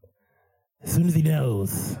after him, as soon as he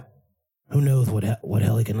knows, who knows what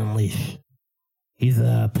hell he can unleash. He's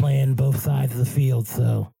playing both sides of the field.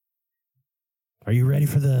 So, are you ready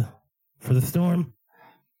for the storm?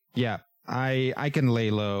 Yeah, I can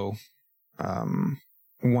lay low.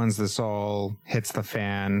 Once this all hits the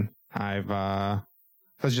fan,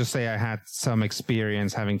 let's just say I had some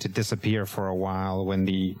experience having to disappear for a while when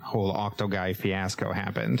the whole Octo Guy fiasco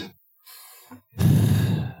happened.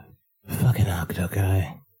 Fucking Octo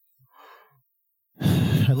Guy.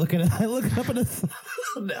 I look up at a...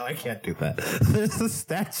 No, I can't do that. There's a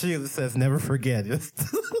statue that says "Never forget."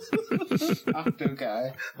 Octo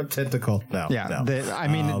Guy. A tentacle. No. Yeah, no. I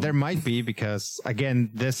mean, there might be, because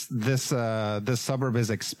again, this suburb is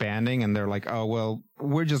expanding, and they're like, oh well,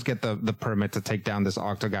 we'll just get the permit to take down this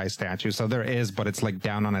Octo Guy statue. So there is, but it's like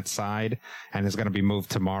down on its side, and it's gonna be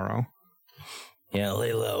moved tomorrow. Yeah,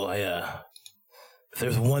 lay low. If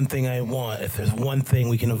there's one thing I want, if there's one thing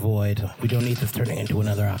we can avoid, we don't need this turning into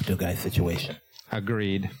another Octo Guy situation.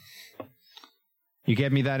 Agreed. You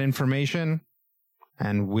get me that information,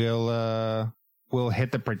 and we'll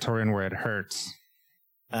hit the Praetorian where it hurts.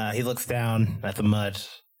 He looks down at the mud.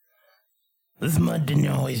 This mud didn't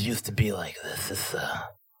always used to be like this. It's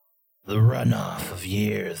the runoff of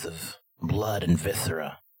years of blood and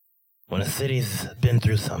viscera. When a city's been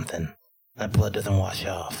through something, that blood doesn't wash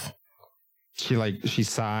off. She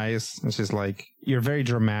sighs, and she's like, "You're very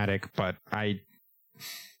dramatic, but I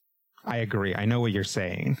agree. I know what you're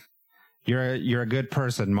saying. You're a good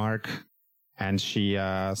person, Mark." And she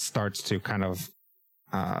starts to kind of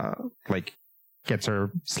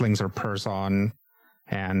slings her purse on,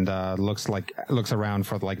 and looks around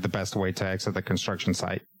for like the best way to exit the construction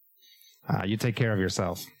site. You take care of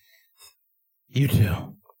yourself. You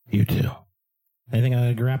too. I think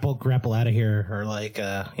I grapple out of here, or like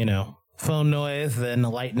phone noise, then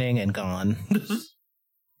lightning, and gone.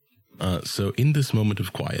 So in this moment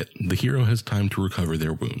of quiet, the hero has time to recover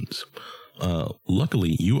their wounds.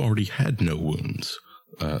 Luckily, you already had no wounds,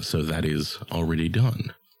 so that is already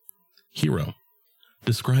done. Hero,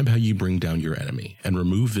 describe how you bring down your enemy and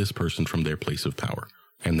remove this person from their place of power.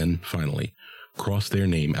 And then, finally, cross their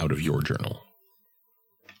name out of your journal.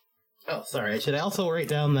 Oh, sorry. Should I also write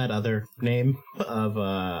down that other name of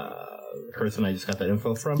person I just got that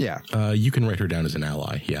info from? Yeah. You can write her down as an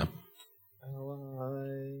ally, yeah.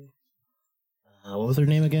 Ally. What was her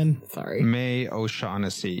name again? Sorry. May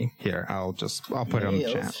O'Shaughnessy. Here, I'll put it on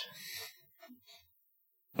the chat.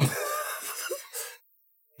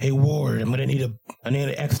 Hey Ward, I'm gonna need a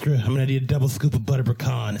double scoop of butter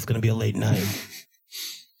pecan. It's gonna be a late night.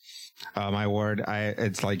 My Ward,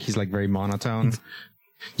 he's like very monotone.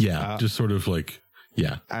 Yeah, just sort of like,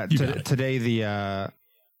 yeah. Today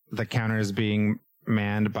the counter is being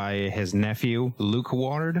manned by his nephew, Luke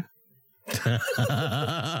Ward.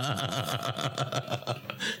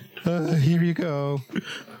 Here you go.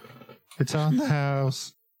 It's on the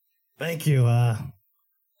house. Thank you.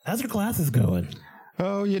 How's your classes going?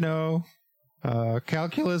 Oh,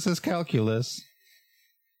 calculus is calculus.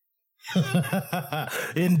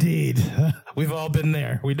 Indeed. We've all been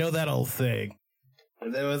there. We know that old saying.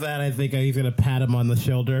 And then with that, I think he's going to pat him on the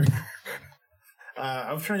shoulder.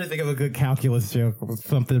 I'm trying to think of a good calculus joke.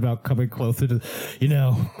 Something about coming closer to,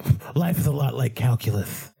 life is a lot like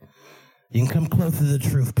calculus. You can come close to the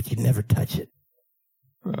truth, but you never touch it.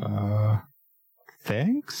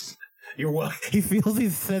 Thanks? He feels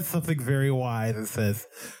he's said something very wise and says,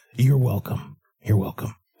 "You're welcome. You're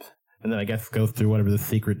welcome." And then I guess goes through whatever the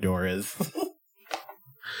secret door is.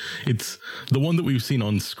 It's the one that we've seen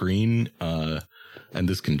on screen, and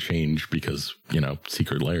this can change because,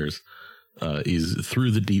 secret layers, is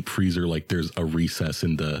through the deep freezer, like there's a recess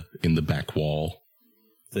in the back wall.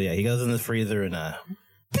 So yeah, he goes in the freezer and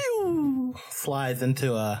pew, slides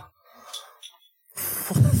into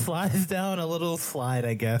slides down a little slide,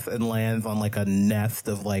 I guess, and lands on like a nest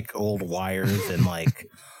of like old wires and like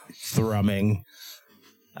thrumming.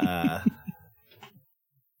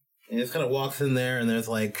 He just kind of walks in there, and there's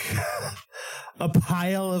like a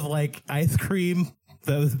pile of like ice cream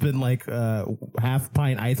that has been like half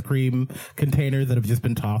pint ice cream containers that have just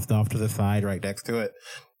been tossed off to the side right next to it.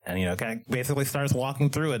 And, you know, kind of basically starts walking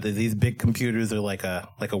through it. These big computers are like a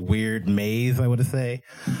weird maze, I would say.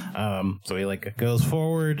 So he like goes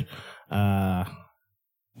forward.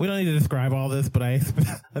 We don't need to describe all this, but I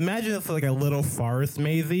imagine it's like a little forest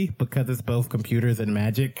mazy because it's both computers and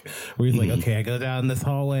magic. Where he's like, okay, I go down this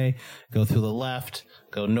hallway, go to the left,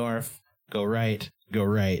 go north, go right, go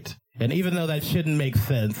right. And even though that shouldn't make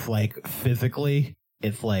sense, like physically,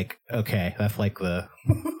 it's like, okay, that's like the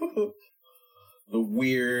the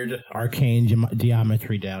weird arcane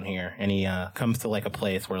geometry down here. And he comes to like a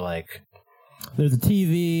place where like there's a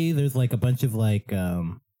TV, there's like a bunch of like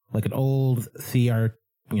an old CRT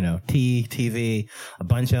TV, a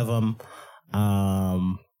bunch of them.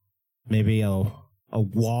 Maybe a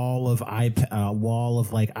wall of like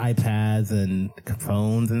iPads and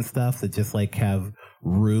phones and stuff that just like have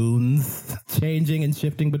runes changing and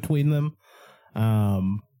shifting between them.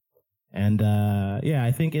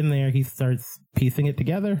 I think in there he starts piecing it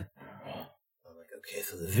together. I'm like, okay,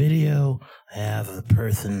 so the video I have of the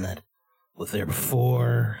person that was there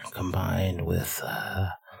before combined with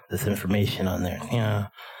this information on there. Yeah,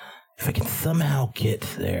 if I can somehow get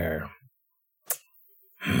there.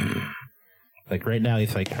 Like right now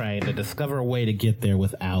he's like trying to discover a way to get there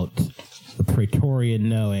without the Praetorian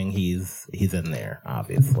knowing he's in there,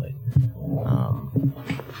 obviously.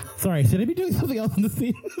 Sorry, should I be doing something else in the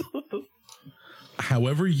scene?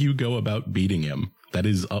 However you go about beating him, that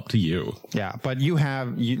is up to you. Yeah, but you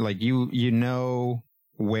know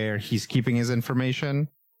where he's keeping his information.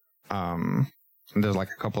 And there's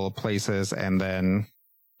like a couple of places, and then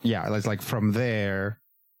it's like from there,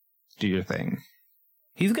 do your thing.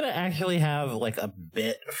 He's gonna actually have like a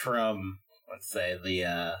bit from, let's say,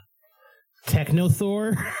 the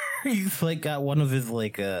Technosaur. He's like got one of his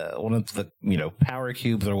like one of the power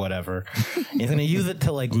cubes or whatever. He's gonna use it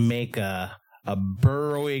to like make a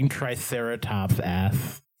burrowing Triceratops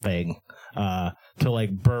ass thing to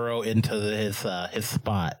like burrow into his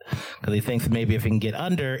spot, because he thinks maybe if he can get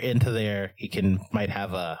under into there, he might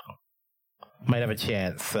have a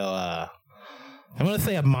chance. So I'm gonna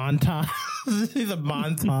say a montage. It's a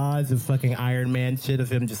montage of fucking Iron Man shit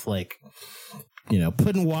of him just like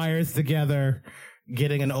putting wires together,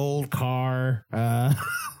 getting an old car,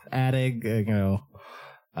 adding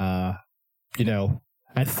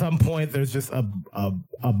at some point there's just a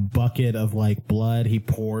bucket of like blood he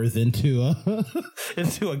pours into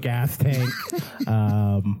a gas tank.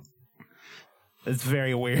 It's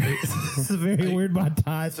very weird. It's a very weird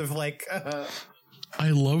montage of like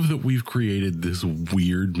I love that we've created this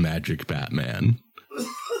weird magic Batman.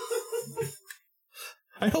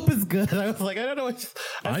 I hope it's good. I was like, I don't know.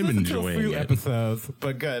 I'm enjoying a few episodes,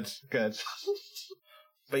 but good.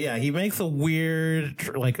 But yeah, he makes a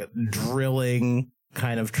weird, like, drilling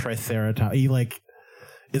kind of Triceratops. He like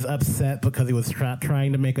is upset because he was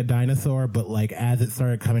trying to make a dinosaur, but like as it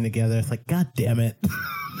started coming together, it's like, God damn it!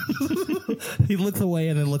 He looks away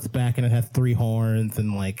and then looks back, and it has 3 horns,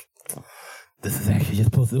 and like, this is actually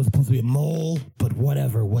just supposed to be a mole, but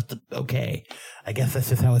whatever. Okay, I guess that's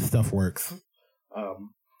just how his stuff works.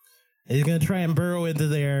 He's gonna try and burrow into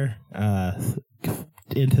there,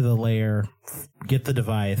 into the lair, get the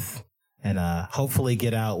device, and hopefully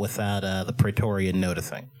get out without the Praetorian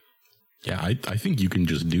noticing. Yeah, I think you can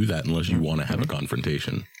just do that unless you want to have a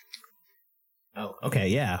confrontation. Oh, okay,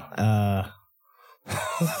 yeah.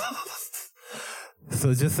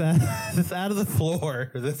 So just out of the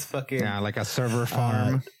floor, this fucking like a server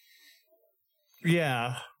farm.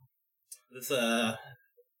 Yeah, this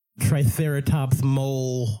Triceratops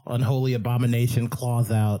mole, unholy abomination,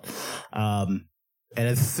 claws out. And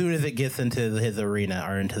as soon as it gets into his arena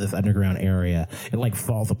or into this underground area, it like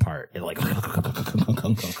falls apart. It like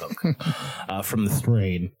from the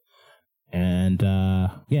strain. And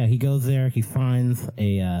he goes there. He finds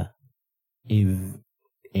a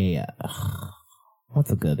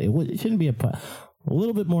what's a good? It shouldn't be a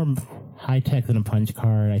little bit more high tech than a punch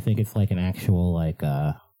card. I think it's like an actual like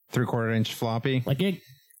 3/4 inch floppy. Like it.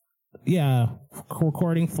 Yeah,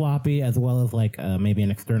 recording floppy as well as like maybe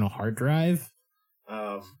an external hard drive.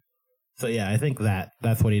 So yeah, I think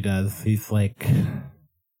that's what he does. He's like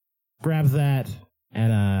grabs that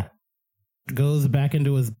and goes back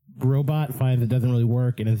into his robot, finds it doesn't really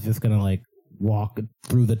work, and is just gonna like walk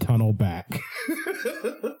through the tunnel back.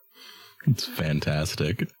 It's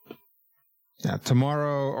fantastic. Yeah,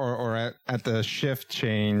 tomorrow or at the shift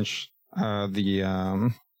change,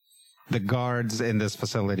 the guards in this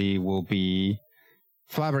facility will be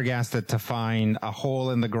flabbergasted to find a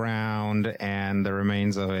hole in the ground and the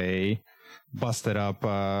remains of a busted up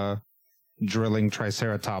drilling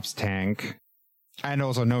Triceratops tank. And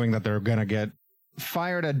also knowing that they're going to get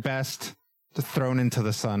fired at best, thrown into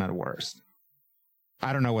the sun at worst.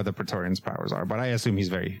 I don't know what the Praetorian's powers are, but I assume he's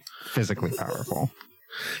very physically powerful.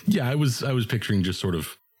 Yeah, I was picturing just sort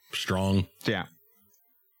of strong. Yeah.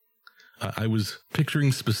 I was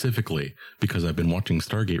picturing specifically, because I've been watching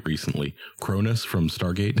Stargate recently, Cronus from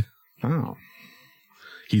Stargate. Oh.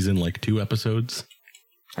 He's in like 2 episodes.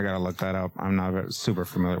 I gotta look that up. I'm not super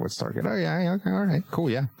familiar with Stargate. Oh, yeah, okay, all right, cool,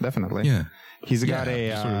 yeah, definitely. Yeah. He's got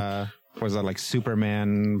was that like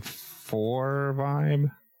Superman 4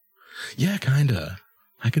 vibe? Yeah, kinda.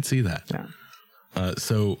 I could see that. Yeah.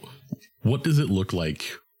 So what does it look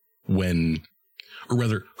like when, or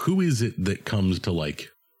rather, who is it that comes to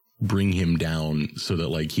like bring him down so that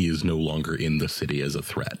like he is no longer in the city as a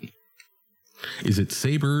threat? Is it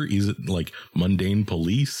Saber? Is it like mundane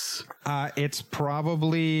police? It's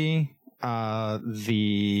probably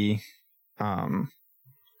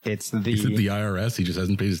Is it the IRS? He just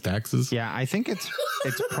hasn't paid his taxes? Yeah, I think it's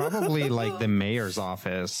probably like the mayor's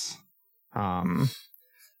office.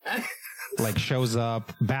 Like shows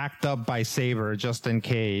up backed up by Saber just in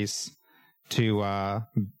case to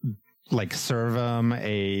like serve him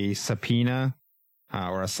a subpoena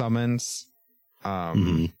or a summons.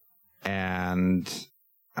 And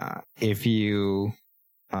if you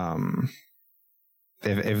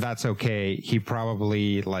if that's okay, he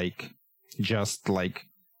probably like just like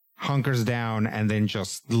hunkers down and then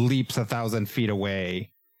just leaps 1,000 feet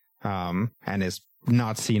away, and is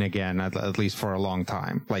not seen again, at least for a long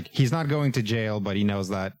time. Like, he's not going to jail, but he knows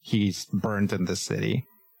that he's burnt in this city.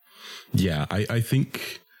 Yeah, I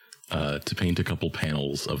think to paint a couple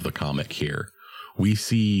panels of the comic here, we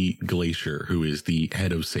see Glacier, who is the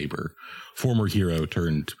head of Saber, former hero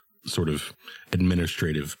turned sort of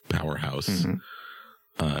administrative powerhouse.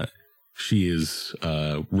 Mm-hmm. She is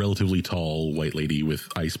a relatively tall white lady with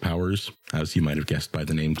ice powers, as you might have guessed by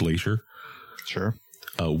the name Glacier. Sure.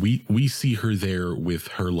 We see her there with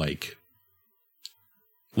her like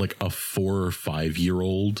a 4 or 5 year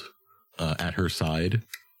old at her side,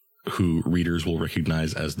 who readers will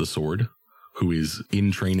recognize as the Sword, who is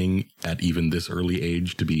in training at even this early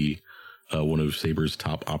age to be one of Saber's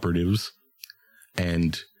top operatives.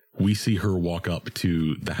 And we see her walk up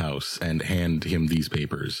to the house and hand him these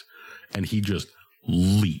papers, and he just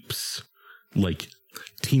leaps, like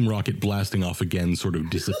Team Rocket blasting off again, sort of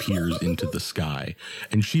disappears into the sky,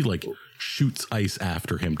 and she like shoots ice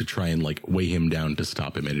after him to try and like weigh him down to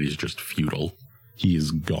stop him, and it is just futile. He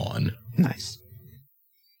is gone. Nice.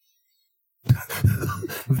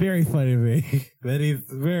 Very funny to me. That is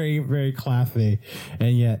very, very classy.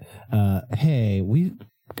 And yet, hey, we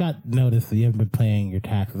got notice that you haven't been paying your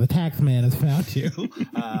taxes. The tax man has found you.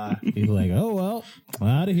 He's like, oh, well,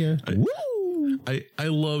 out of here. Woo! I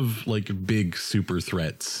love like big super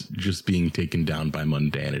threats just being taken down by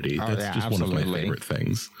mundanity. That's just absolutely one of my favorite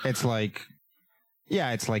things. It's like,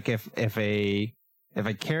 yeah, it's like if a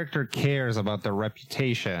character cares about their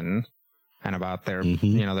reputation and about their,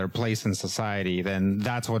 their place in society, then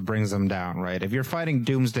that's what brings them down, right? If you're fighting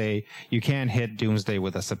Doomsday, you can't hit Doomsday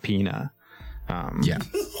with a subpoena. Yeah.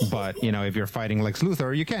 But, if you're fighting Lex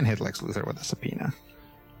Luthor, you can hit Lex Luthor with a subpoena.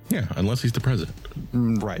 Yeah, unless he's the president.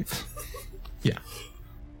 Right. Yeah.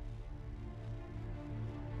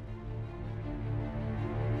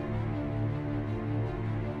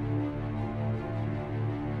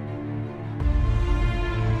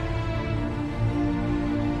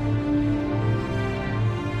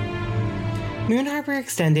 Moon Harbor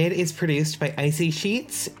Extended is produced by Icy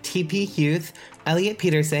Sheets, TP Youth, Elliot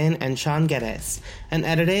Peterson, and Sean Geddes, and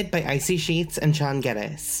edited by Icy Sheets and Sean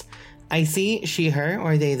Geddes. Icy, she, her,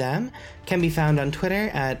 or they, them can be found on Twitter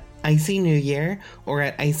at Icy New Year or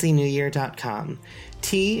at icynewyear.com.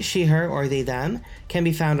 T, she, her, or they, them can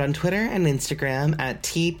be found on Twitter and Instagram at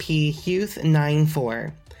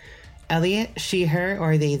TPYouth94. Elliot, she, her,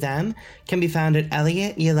 or they, them can be found at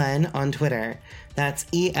Elliot Ylen on Twitter. That's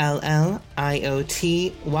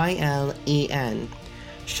ELLIOTYLEN.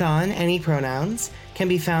 Sean, any pronouns, can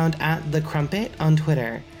be found at The Crumpet on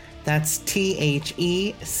Twitter. That's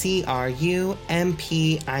THECRUMPIT.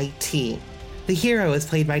 The hero is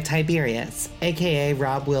played by Tiberius, aka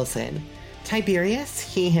Rob Wilson. Tiberius,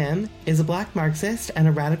 he, him, is a black Marxist and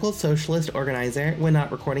a radical socialist organizer when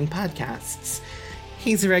not recording podcasts.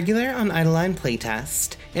 He's a regular on Eidolon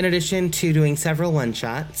Playtest, in addition to doing several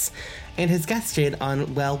one-shots, and has guested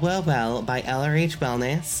on Well, Well, Well by LRH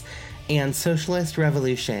Wellness and Socialist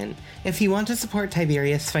Revolution. If you want to support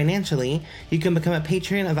Tiberius financially, you can become a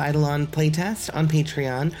patron of Eidolon Playtest on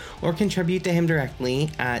Patreon or contribute to him directly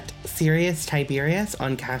at Sirius Tiberius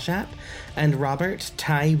on Cash App and Robert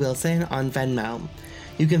Ty Wilson on Venmo.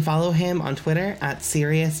 You can follow him on Twitter at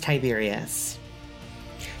Sirius Tiberius.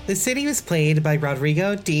 The City was played by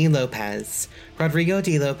Rodrigo D. Lopez. Rodrigo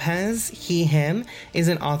D. Lopez, him, is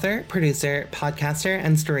an author, producer, podcaster,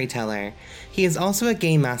 and storyteller. He is also a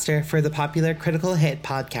game master for the popular critical hit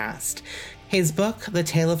podcast. His book, The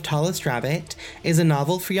Tale of Tallest Rabbit, is a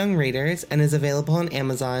novel for young readers and is available on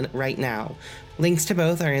Amazon right now. Links to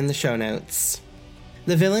both are in the show notes.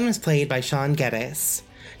 The villain was played by Sean Geddes.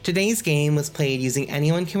 Today's game was played using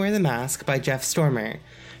Anyone Can Wear the Mask by Jeff Stormer.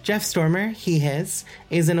 Jeff Stormer, his,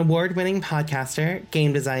 is an award-winning podcaster,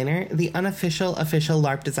 game designer, the unofficial official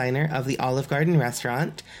LARP designer of the Olive Garden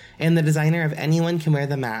restaurant, and the designer of Anyone Can Wear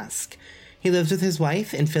the Mask. He lives with his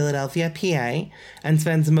wife in Philadelphia, PA, and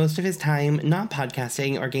spends most of his time not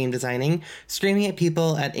podcasting or game designing, screaming at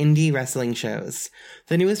people at indie wrestling shows.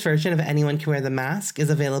 The newest version of Anyone Can Wear the Mask is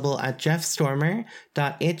available at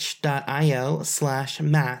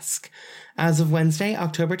jeffstormer.itch.io/mask. As of Wednesday,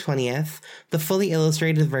 October 20th, the fully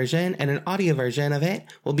illustrated version and an audio version of it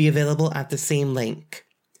will be available at the same link.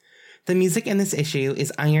 The music in this issue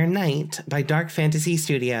is Iron Knight by Dark Fantasy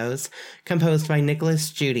Studios, composed by Nicholas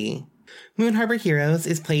Judy. Moon Harbor Heroes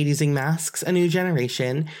is played using Masks: A New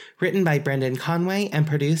Generation, written by Brendan Conway and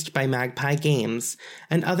produced by Magpie Games,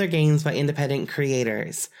 and other games by independent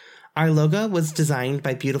creators. Our logo was designed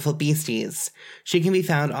by Beautiful Beasties. She can be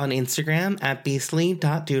found on Instagram at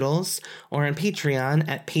beastly.doodles or on Patreon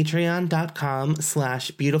at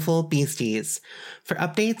patreon.com/beautifulbeasties. For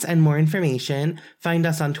updates and more information, find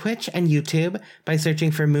us on Twitch and YouTube by searching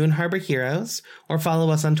for Moon Harbor Heroes or follow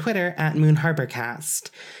us on Twitter at Moon Harbor Cast.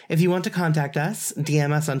 If you want to contact us,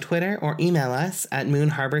 DM us on Twitter or email us at Moon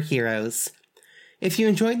Harbor Heroes. If you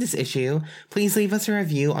enjoyed this issue, please leave us a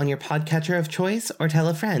review on your podcatcher of choice or tell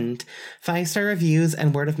a friend. 5-star reviews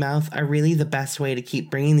and word of mouth are really the best way to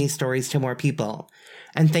keep bringing these stories to more people.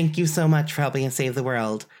 And thank you so much for helping us save the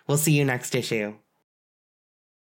world. We'll see you next issue.